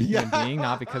person and a human being,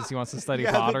 not because he wants to study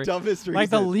pottery. The dumbest reason. Like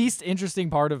the least interesting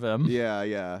part of him. Yeah. I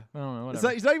don't know. Whatever.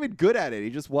 He's not even good at it. He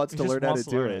just wants to learn how to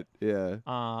do it. Yeah.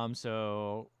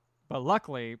 But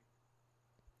luckily,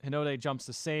 Hinode jumps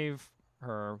to save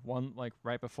her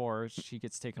right before she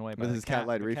gets taken away by with his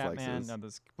cat-like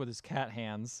reflexes. With his cat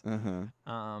hands.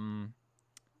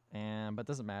 But it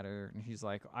doesn't matter. And he's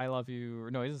like, I love you. Or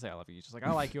no, he doesn't say I love you. He's just like,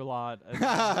 I like you a lot.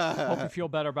 I hope you feel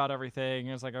better about everything.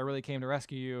 And it's like, I really came to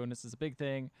rescue you, and this is a big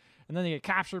thing. And then they get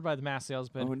captured by the masked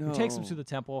salesman, who takes them to the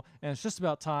temple, and it's just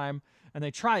about time. And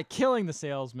they try killing the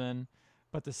salesman,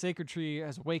 but the sacred tree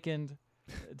has awakened.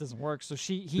 It doesn't work. So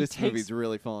this movie's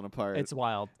really falling apart. It's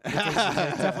wild. It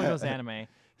definitely goes anime.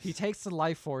 He takes the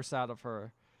life force out of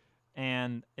her,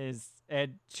 and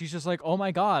she's just like, oh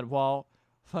my god, well,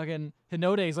 fucking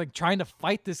Hinode is like trying to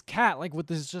fight this cat, like with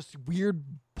this just weird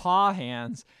paw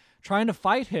hands, trying to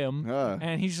fight him.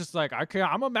 And he's just like,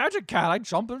 I'm a magic cat. I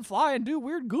jump and fly and do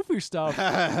weird goofy stuff.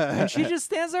 And she just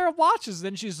stands there and watches.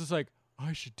 Then she's just like,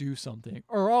 I should do something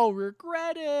or I'll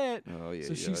regret it.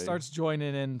 So she starts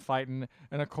joining in fighting.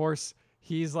 And of course,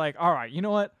 he's like, all right, you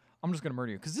know what? I'm just going to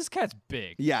murder you because this cat's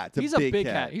big. Yeah, he's a big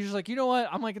cat. He's just like, you know what?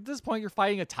 I'm like, at this point, you're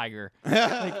fighting a tiger.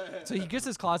 So he gets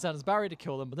his claws out and is about ready to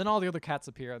kill them. But then all the other cats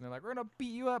appear and they're like, we're going to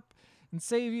beat you up and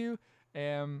save you.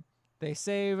 And they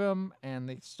save him and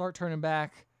they start turning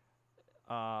back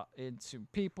into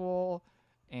people.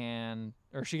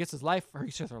 Or she gets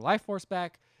her life force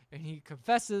back. And he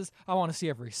confesses, I want to see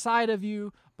every side of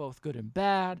you, both good and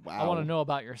bad. Wow. I want to know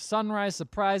about your sunrise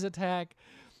surprise attack.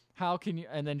 How can you?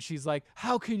 And then she's like,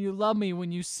 how can you love me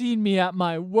when you've seen me at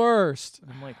my worst?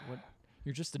 And I'm like, what?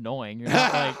 You're just annoying. You're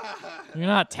not you're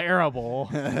not terrible.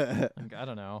 Like, I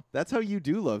don't know. That's how you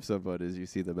do love someone, is you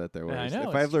see them at their worst. I know,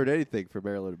 if I've learned anything from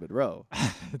Marilyn Monroe,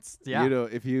 yeah.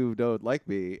 If you don't like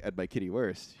me at my kitty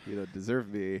worst, you don't deserve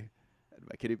me at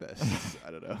my kitty best.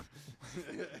 I don't know.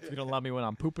 If you don't love me when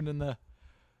I'm pooping in the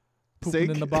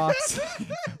box,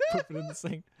 pooping in the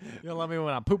sink. You don't love me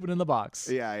when I'm pooping in the box.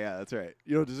 Yeah, that's right.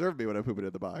 You don't deserve me when I'm pooping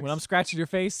in the box. When I'm scratching your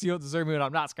face, you don't deserve me when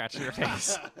I'm not scratching your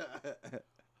face.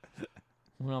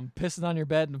 When I'm pissing on your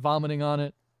bed and vomiting on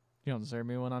it, you don't deserve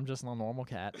me when I'm just a normal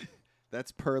cat.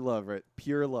 That's pure love right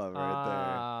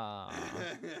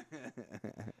there.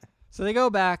 So they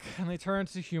go back and they turn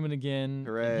to human again.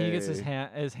 Hooray. And he gets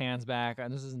his hands back,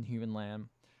 and this is in human land.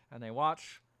 And they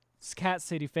watch this cat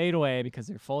city fade away because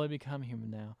they're fully become human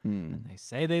now. And they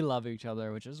say they love each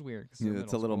other, which is weird. Yeah,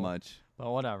 it's a little much. But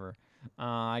whatever.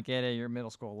 I get it. You're middle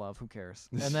school love. Who cares?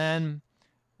 And then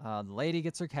the lady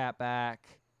gets her cat back.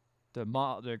 The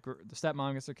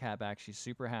stepmom gets her cat back. She's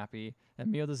super happy. And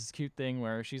Mio does this cute thing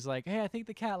where she's like, hey, I think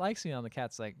the cat likes me. And the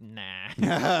cat's like, nah. She's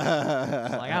like,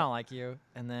 I don't like you.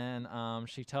 And then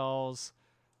she tells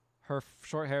her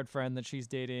short-haired friend that she's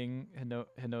dating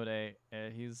Hinode.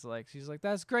 And she's like,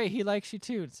 that's great. He likes you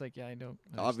too. It's like, yeah, I don't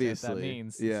understand obviously what that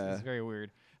means. Yeah. It's very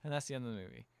weird. And that's the end of the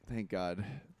movie. Thank God.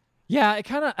 Yeah, it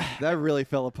kind of that really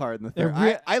fell apart in the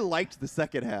third. I liked the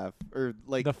second half, or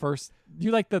like the first.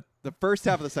 You like the first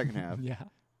half of the second half. Yeah,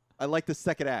 I liked the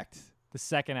second act. The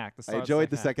second act. I enjoyed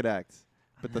the second act,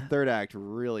 but the third act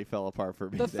really fell apart for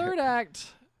me. The third act.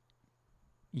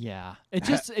 Yeah, it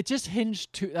just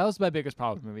hinged too. That was my biggest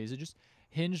problem with movies. It just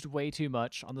hinged way too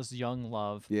much on this young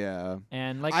love. Yeah,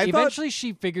 and like eventually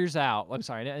she figures out. I'm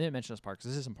sorry, I didn't mention this part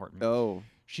because this is important. Oh.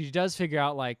 She does figure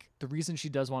out, like, the reason she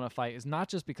does want to fight is not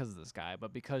just because of this guy,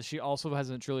 but because she also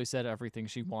hasn't truly said everything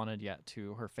she wanted yet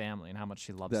to her family and how much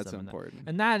she loves them. That's important.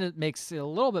 And that makes it a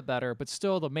little bit better, but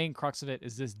still the main crux of it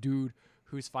is this dude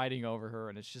who's fighting over her,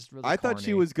 and it's just really I thought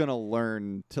she was going to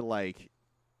learn to, like,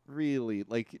 really,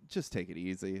 like, just take it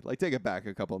easy. Like, take it back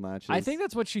a couple notches. I think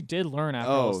that's what she did learn after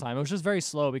all this time. It was just very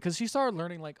slow because she started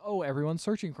learning, like, oh, everyone's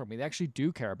searching for me. They actually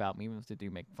do care about me, even if they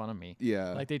do make fun of me.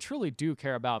 Yeah. Like, they truly do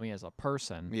care about me as a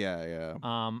person. Yeah.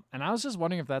 And I was just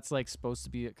wondering if that's, like, supposed to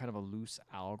be kind of a loose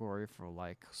allegory for,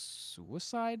 like,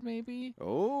 suicide, maybe?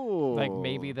 Oh. Like,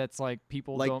 maybe that's, like,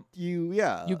 people like don't... You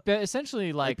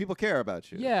essentially, like people care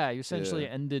about you. Yeah, you essentially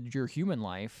ended your human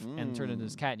life and turned into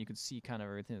this cat, and you could see kind of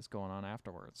everything that's going on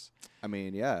afterwards. I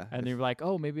mean, yeah. And you're like,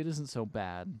 oh, maybe it isn't so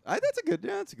bad.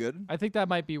 That's good. I think that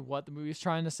might be what the movie's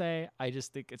trying to say. I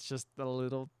just think it's just a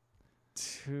little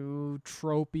too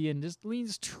tropey and just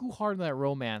leans too hard on that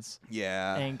romance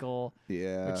angle.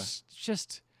 Yeah. Which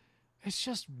it's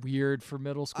just weird for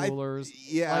middle schoolers.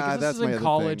 Yeah, like, if this that's was in my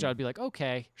college, thing. I'd be like,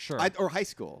 okay, sure. Or high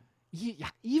school. Yeah,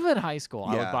 even high school,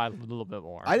 I would Yeah. buy a little bit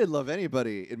more. I didn't love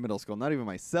anybody in middle school, not even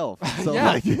myself. So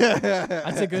Yeah. like,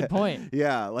 That's a good point.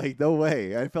 Yeah, like no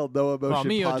way. I felt no emotion. Well,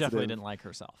 Mio positive. definitely didn't like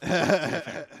herself. To be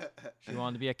fair. She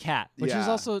wanted to be a cat, which is Yeah.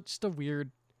 also just a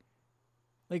weird.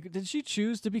 Like, did she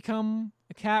choose to become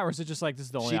a cat, or is it just like this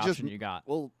is the only option you got?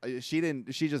 Well, she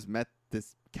didn't. She just met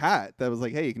this cat that was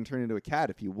like, "Hey, you can turn into a cat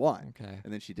if you want." Okay.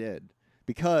 And then she did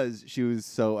because she was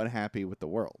so unhappy with the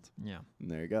world. Yeah,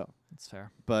 And there you go. that's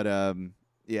fair. But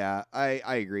yeah, I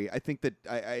agree. I think that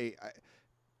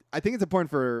I think it's important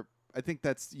for. I think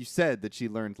that's you said that she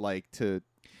learned like to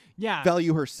Yeah,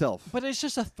 value herself. but it's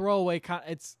just a throwaway.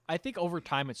 I think over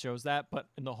time it shows that, but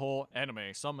in the whole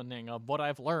anime summoning of what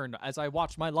I've learned as I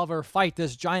watch my lover fight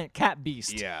this giant cat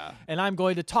beast. Yeah. And I'm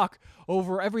going to talk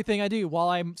over everything I do while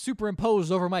I'm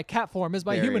superimposed over my cat form as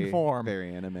my human form.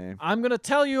 Very anime. I'm going to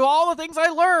tell you all the things I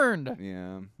learned.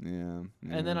 Yeah.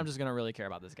 And then I'm just going to really care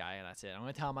about this guy, and that's it. I'm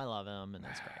going to tell him I love him, and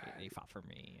that's great. And he fought for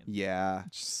me. And Yeah.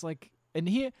 just like,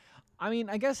 and I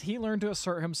mean, I guess he learned to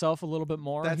assert himself a little bit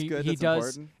more. That's he, good. He That's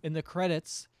does, important. in the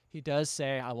credits, he does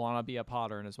say, I want to be a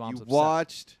Potter, and his mom's You upset.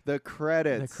 watched the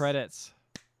credits. The credits.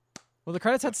 Well, the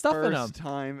credits had stuff in them. First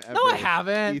time ever. No, I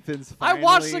haven't. Ethan's I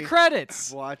watched the finally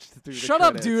credits. Watched through the Shut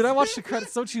up, credits. dude. I watched the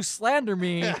credits. Don't you slander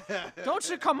me. Don't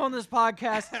you come on this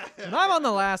podcast when I'm on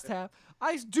the last half.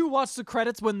 I do watch the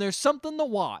credits when there's something to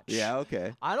watch. Yeah,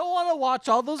 okay. I don't want to watch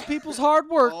all those people's hard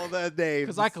work All the names.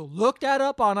 because I can look that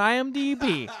up on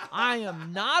IMDb. I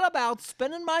am not about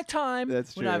spending my time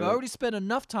That's when I've true. already spent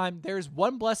enough time. There's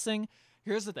one blessing.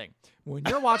 Here's the thing. When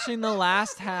you're watching the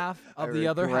last half of the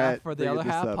other half regret for the bringing other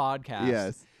this half up. podcast,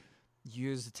 Yes.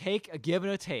 use a take, a give,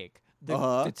 and a take. The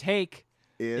Uh-huh. take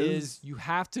is you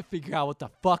have to figure out what the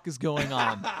fuck is going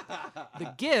on.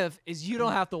 The give is you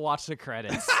don't have to watch the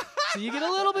credits. So you get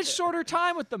a little bit shorter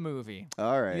time with the movie.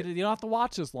 All right. You don't have to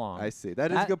watch as long. I see.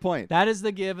 That is a good point. That is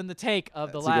the give and the take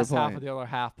of the That's a good last half point. of the other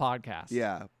half podcast.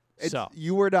 Yeah. So.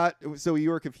 You were not. So you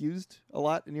were confused a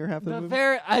lot in your half of the movie.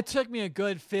 It took me a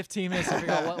good 15 minutes to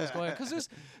figure out what was going on because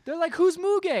they're like, "Who's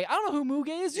Muge?" I don't know who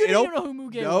Muge is. You didn't even know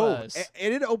who Muge was.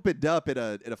 And it opened up in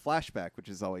a flashback, which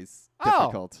is always Oh.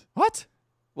 difficult. What?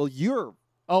 Well,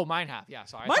 Oh, mine half. Yeah,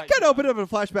 sorry. mine kind of opened up in a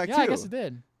flashback Yeah, too. I guess it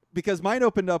did. Because mine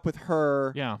opened up with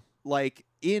her, Yeah. like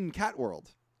in Cat World.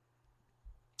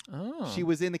 Oh. She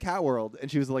was in the Cat World,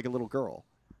 and she was like a little girl.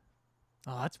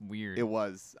 Oh, that's weird. It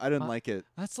was. I didn't like it.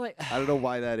 That's like I don't know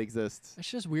why that exists. it's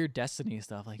just weird Destiny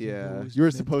stuff. Like Yeah, who's you were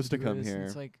meant supposed to do come this? And here.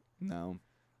 It's like No.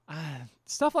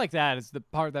 stuff like that is the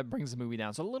part that brings the movie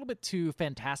down. So a little bit too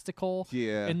fantastical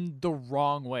Yeah. in the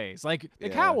wrong ways. Like the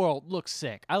Yeah. Cat World looks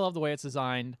sick. I love the way it's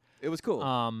designed. It was cool.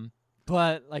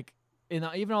 But like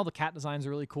even all the cat designs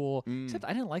are really cool. Mm. Except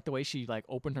I didn't like the way she like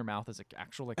opened her mouth as an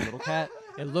actual like little cat.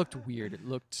 It looked weird. It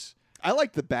looked. I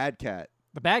liked the bad cat.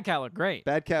 The bad cat looked great.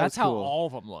 Bad cat That's was how cool. all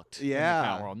of them looked. In the Yeah.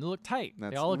 Cat World. And they looked tight.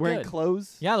 That's They all look wearing good.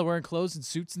 clothes. Yeah, they're wearing clothes and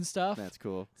suits and stuff. That's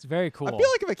cool. It's very cool. I feel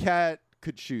like if a cat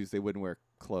could choose, they wouldn't wear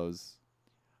clothes.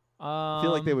 I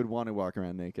feel like they would want to walk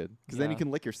around naked because then you yeah.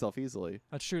 can lick yourself easily.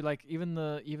 That's true. Like even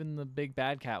the big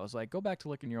bad cat was like, go back to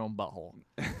licking your own butthole.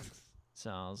 So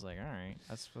I was like, all right,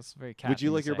 that's very cat. Would you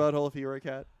thing lick to your say. butthole if you were a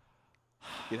cat?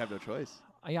 You'd have no choice.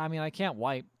 Yeah, I mean, I can't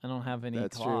wipe. I don't have any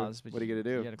That's true. claws. But What are you gonna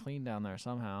do? You got to clean down there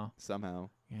somehow. Somehow.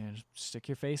 Yeah, just stick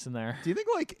your face in there. Do you think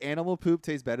like animal poop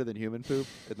tastes better than human poop,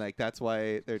 and like that's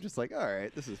why they're just like, all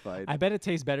right, this is fine. I bet it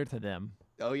tastes better to them.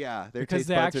 Oh yeah, their Because taste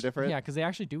they buds actually, are different. Yeah, because they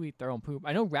actually do eat their own poop.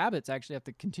 I know rabbits actually have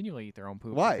to continually eat their own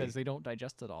poop. Why? Because they don't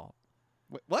digest it all.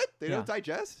 What? They Yeah. don't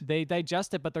digest? They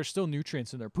digest it, but there's still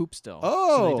nutrients in their poop still.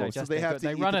 Oh, so they, so digest they it, have but to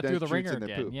they eat run the it through the nutrients ringer in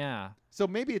their again. poop. Yeah. So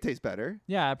maybe it tastes better.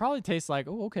 Yeah, it probably tastes like,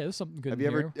 oh, okay, there's something good Have in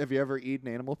you here. ever eaten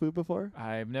animal poop before?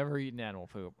 I've never eaten animal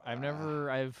poop. I've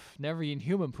never eaten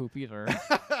human poop either.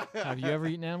 Have you ever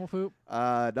eaten animal poop?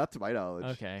 Not to my knowledge.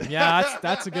 Okay. Yeah,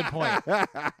 that's a good point.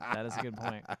 That is a good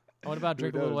point. What about Who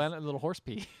drink a knows? little horse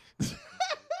pee?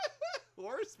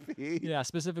 Horse pee. Yeah,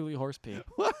 specifically horse pee.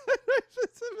 What?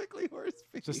 Specifically horse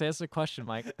pee. Just answer the question,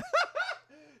 Mike.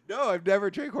 No, I've never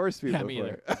drank horse pee Yeah, me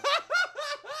before.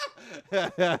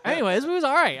 Anyway, this was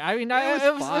all right. I mean,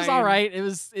 it was all fine. right. It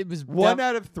was One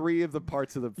out of 3 of the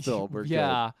parts of the film were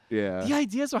Yeah. good. Yeah. The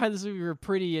ideas behind this movie were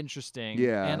pretty interesting.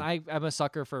 Yeah. And I'm a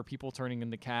sucker for people turning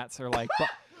into cats or like. What?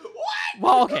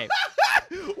 Well, okay.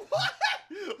 What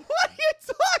are you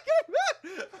talking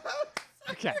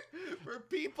about? Okay. For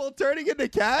people turning into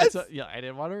cats? Yeah, I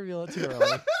didn't want to reveal it too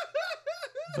early.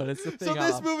 But it's the thing. So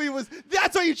this movie was.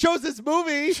 That's why you chose this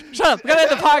movie. Shut up. We gotta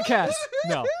end the podcast.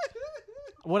 No.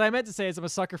 What I meant to say is I'm a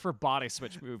sucker for body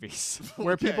switch movies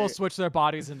where people switch their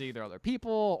bodies into either other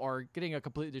people or getting a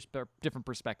completely different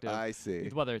perspective. I see.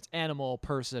 Whether it's animal,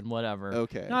 person, whatever.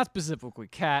 Okay. Not specifically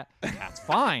cat. Cat's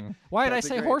fine. Why did I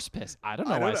say horse piss? I don't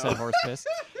know why I said horse piss.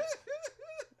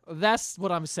 That's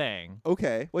what I'm saying.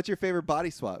 Okay. What's your favorite body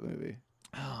swap movie?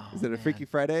 Oh, Is it a Freaky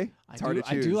Friday? It's hard to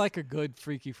choose. I do like a good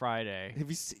Freaky Friday.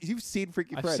 Have you've seen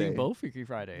Freaky Friday? I've seen both Freaky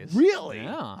Fridays. Really?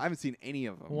 Yeah. I haven't seen any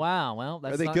of them. Wow. Well,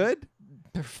 that's Are they good?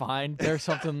 They're fine. They're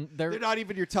something. They're not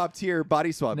even your top tier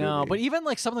body swap movie. No, but even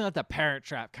like something like the Parent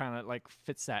Trap kind of like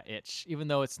fits that itch, even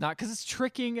though it's not, because it's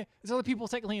tricking. It's other people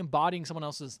technically embodying someone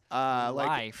else's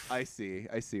life. I see.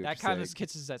 That kind of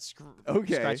catches that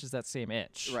scratches that same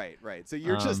itch. Right. So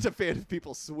you're just a fan of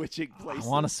people switching places. I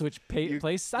want to switch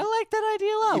places. I like that idea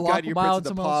a lot. You got your Prince of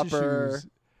the Pauper.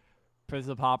 Prince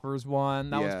of the Pauper's one.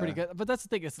 That was pretty good. But that's the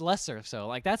thing. It's lesser. So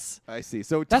like that's. I see.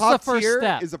 So that's top the first tier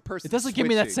step. is a person. It doesn't give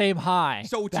me that same high.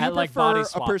 So do that, you like, prefer body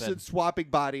a person swapping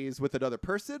bodies with another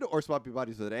person or swapping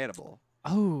bodies with an animal?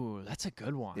 Oh, that's a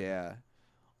good one. Yeah.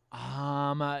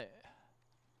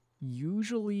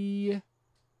 Usually.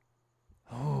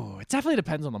 Oh, it definitely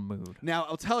depends on the mood. Now,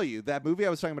 I'll tell you, that movie I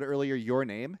was talking about earlier, Your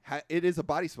Name, it is a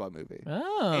body swap movie.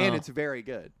 Oh. And it's very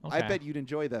good. Okay. I bet you'd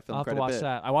enjoy that film I'll have quite to watch a bit.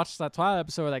 that. I watched that Twilight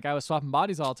episode where that guy was swapping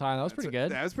bodies all the time. That was pretty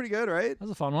good. That was pretty good, right? That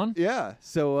was a fun one. Yeah.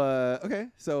 So, okay.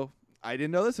 So, I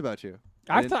didn't know this about you.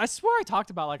 I swear I talked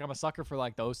about like I'm a sucker for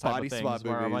like those type body of things swap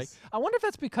where I'm like, movies. I wonder if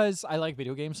that's because I like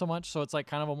video games so much, so it's like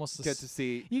kind of almost Get to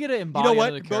see. you get to embody You know what?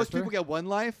 another character. Most people get one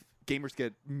life. Gamers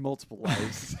get multiple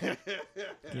lives.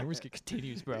 Gamers get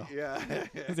continues, bro. Yeah.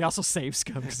 They also save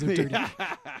scum because they're dirty.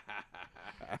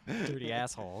 Dirty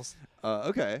assholes.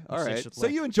 Okay. All right. So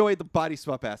lick. you enjoyed the body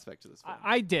swap aspect of this film.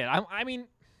 I did. I mean,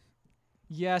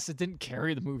 yes, it didn't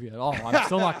carry the movie at all. I'm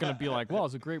still not going to be like, well,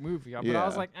 it's a great movie. But I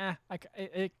was like,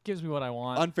 it gives me what I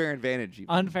want. Unfair advantage. Even.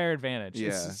 Unfair advantage. Yeah.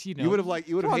 It's just, you would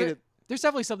have hated. There's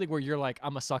definitely something where you're like,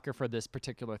 I'm a sucker for this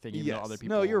particular thing, even though other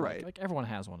people. No, you're are. right. Like everyone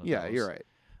has one of those. Yeah, you're right.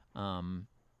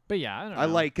 But yeah, I don't know. I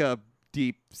like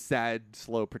deep, sad,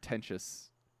 slow, pretentious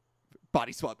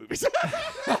body swap movies.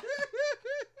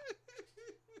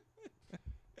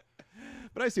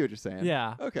 But I see what you're saying.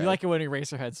 Yeah. Okay. You like it when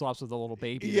Eraserhead swaps with a little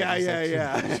baby.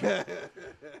 Yeah.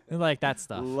 And like that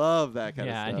stuff. Love that kind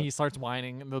of Yeah, stuff. and he starts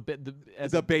whining.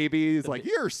 The baby is like,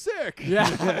 you're sick.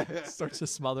 Yeah. Starts to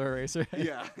smother Eraserhead.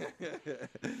 Yeah.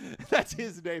 That's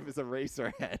his name is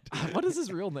Eraserhead. What is his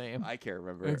real name? I can't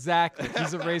remember. Exactly.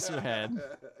 He's Eraserhead.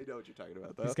 I know what you're talking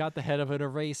about, though. He's got the head of an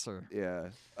eraser. Yeah.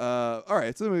 All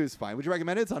right, so the movie's fine. Would you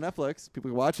recommend it? It's on Netflix. People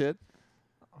can watch it.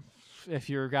 If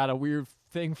you've got a weird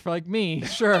thing for like me,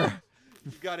 sure.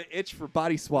 You've got an itch for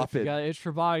body swapping. You got an itch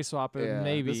for body swapping,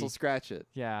 maybe. This will scratch it.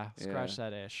 Yeah, scratch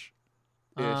that ish.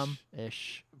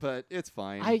 Ish. But it's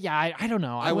fine. I don't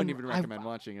know. I wouldn't even recommend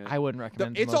watching it. I wouldn't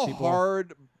recommend it. It's a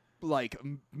hard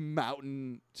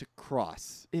mountain to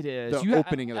cross. It is. The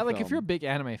opening of the like film. if you're a big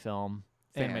anime film,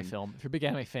 if you're a big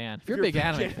anime fan, if you're a big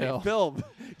anime film,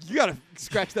 you gotta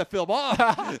scratch that film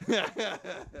off.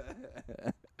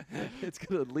 It's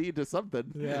gonna lead to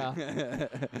something. Yeah.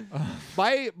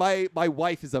 My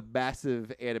wife is a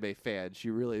massive anime fan. She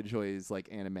really enjoys like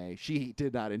anime. She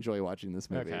did not enjoy watching this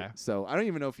movie. Okay. So I don't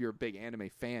even know if you're a big anime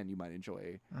fan. You might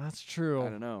enjoy. That's true. I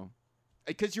don't know.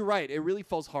 Because you're right. It really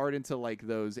falls hard into like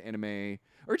those anime,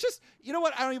 or just, you know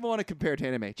what? I don't even want to compare it to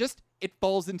anime. Just it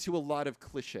falls into a lot of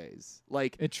cliches.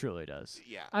 Like it truly does.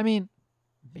 Yeah. I mean,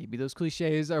 maybe those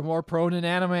cliches are more prone in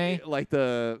anime. Like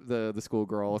the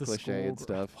schoolgirl cliche and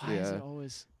stuff. Why is it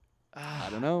always? I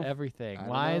don't know. Everything.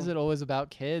 Why is it always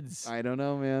about kids? I don't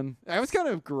know, man. I was kind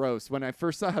of gross when I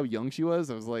first saw how young she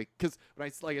was. I was like, because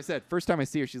like I said, first time I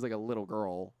see her, she's like a little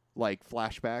girl, like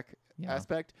flashback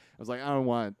aspect. I was like, I don't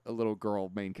want a little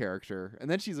girl main character. And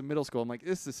then she's in middle school. I'm like,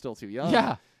 this is still too young.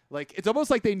 Yeah. Like, it's almost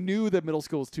like they knew that middle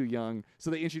school is too young, so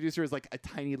they introduced her as, like, a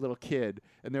tiny little kid.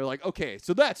 And they're like, okay,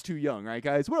 so that's too young, right,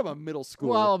 guys? What about middle school?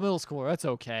 Well, middle schooler, that's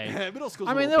okay. Middle school's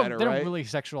I mean, a little better, they right? don't really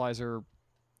sexualize her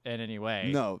in any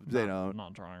way. No, they don't. I'm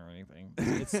not drawing or anything.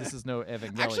 This is no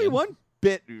Evangelion. Actually, one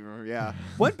bit I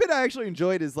actually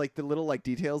enjoyed is, like, the little, like,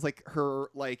 details. Like, her,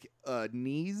 like,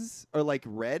 knees are, like,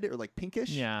 red or, like, pinkish.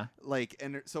 Yeah. Like,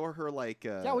 and so are her, like...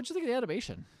 yeah, what'd you think of the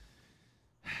animation?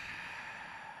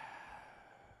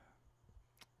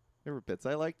 There were bits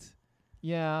I liked.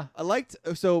 Yeah.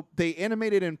 So they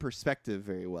animated in perspective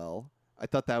very well. I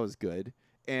thought that was good.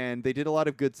 And they did a lot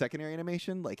of good secondary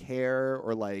animation, like hair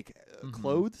or like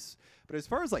clothes. But as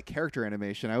far as like character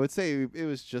animation, I would say it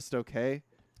was just okay.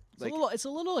 It's a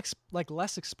little like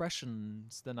less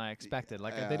expressions than I expected.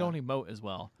 Like they don't emote as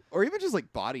well, or even just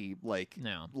like body, like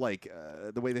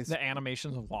the way the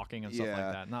animations of walking and stuff like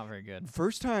that. Not very good.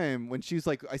 First time when she's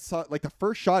like, I saw like the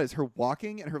first shot is her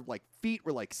walking and her like feet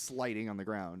were like sliding on the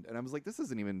ground, and I was like, this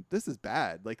is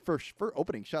bad. Like for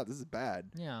opening shot, this is bad.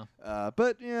 Yeah.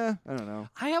 But yeah, I don't know.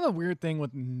 I have a weird thing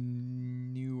with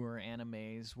newer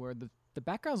animes where the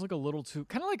backgrounds look a little too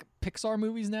kind of like Pixar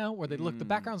movies now, where the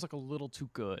backgrounds look a little too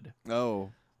good.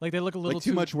 Oh, like they look a little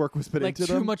too much work was put into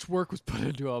them. Too much work was put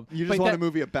into them. You just want a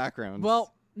movie of backgrounds.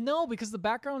 Well, no, because the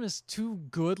background is too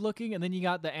good looking, and then you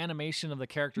got the animation of the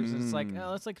characters. And it's like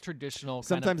it's like traditional.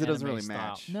 Sometimes kind of it doesn't really style.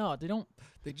 match. No, they don't.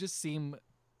 They just seem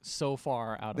so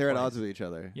far out of They're place. at odds with each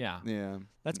other. Yeah.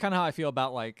 That's kind of how I feel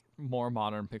about like more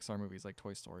modern Pixar movies like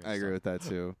Toy Story. I agree with that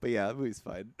too. But yeah, the movie's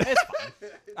fine. It's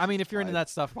fine. I mean, if you're into that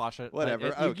stuff, watch it.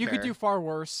 Whatever. You could do far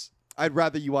worse. I'd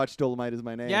rather you watch Dolomite Is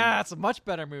My Name. Yeah, it's a much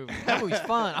better movie. That movie's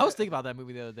fun. I was thinking about that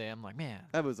movie the other day. I'm like, man,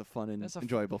 that was a fun and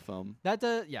enjoyable film. That's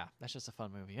just a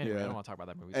fun movie. Anyway, I don't want to talk about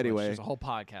that movie. Anyway, there's a whole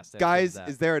podcast. Guys,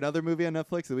 is there another movie on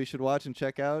Netflix that we should watch and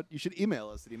check out? You should email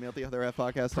us at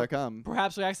email@theotherfpodcast.com.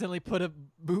 Perhaps we accidentally put a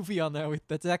movie on there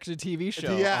that's actually a TV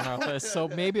show on our list, so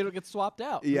maybe it'll get swapped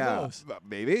out. Who knows?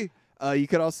 Maybe. You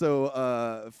could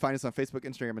also find us on Facebook,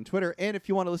 Instagram, and Twitter. And if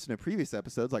you want to listen to previous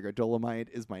episodes, like our Dolomite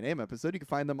Is My Name episode, you can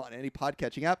find them on any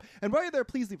podcatching app. And while you're there,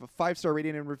 please leave a 5-star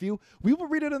rating and review. We will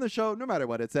read it on the show no matter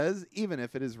what it says, even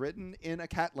if it is written in a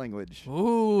cat language.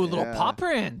 Ooh, little paw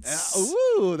prints.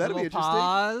 Ooh, that'll be interesting.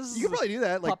 Paws. You can probably do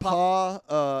that, like paw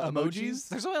emojis.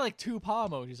 There's only like 2 paw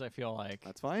emojis, I feel like.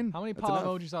 That's fine. How many paw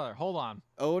emojis are there? Hold on.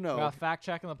 Oh, no. We got fact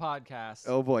checking the podcast.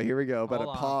 Oh, boy. Here we go.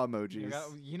 About paw emojis.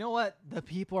 You know what? The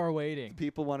people are waiting.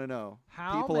 People want to know.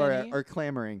 How people many, are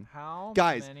clamoring. How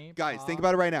guys, many think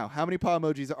about it right now. How many paw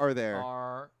emojis are there?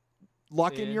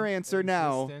 Lock in your answer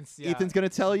now. Yeah. Ethan's going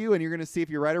to tell you, and you're going to see if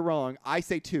you're right or wrong. I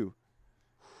say 2.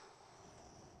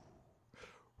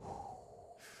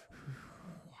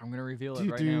 I'm going to reveal it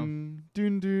right now.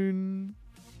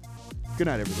 Good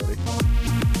night, everybody.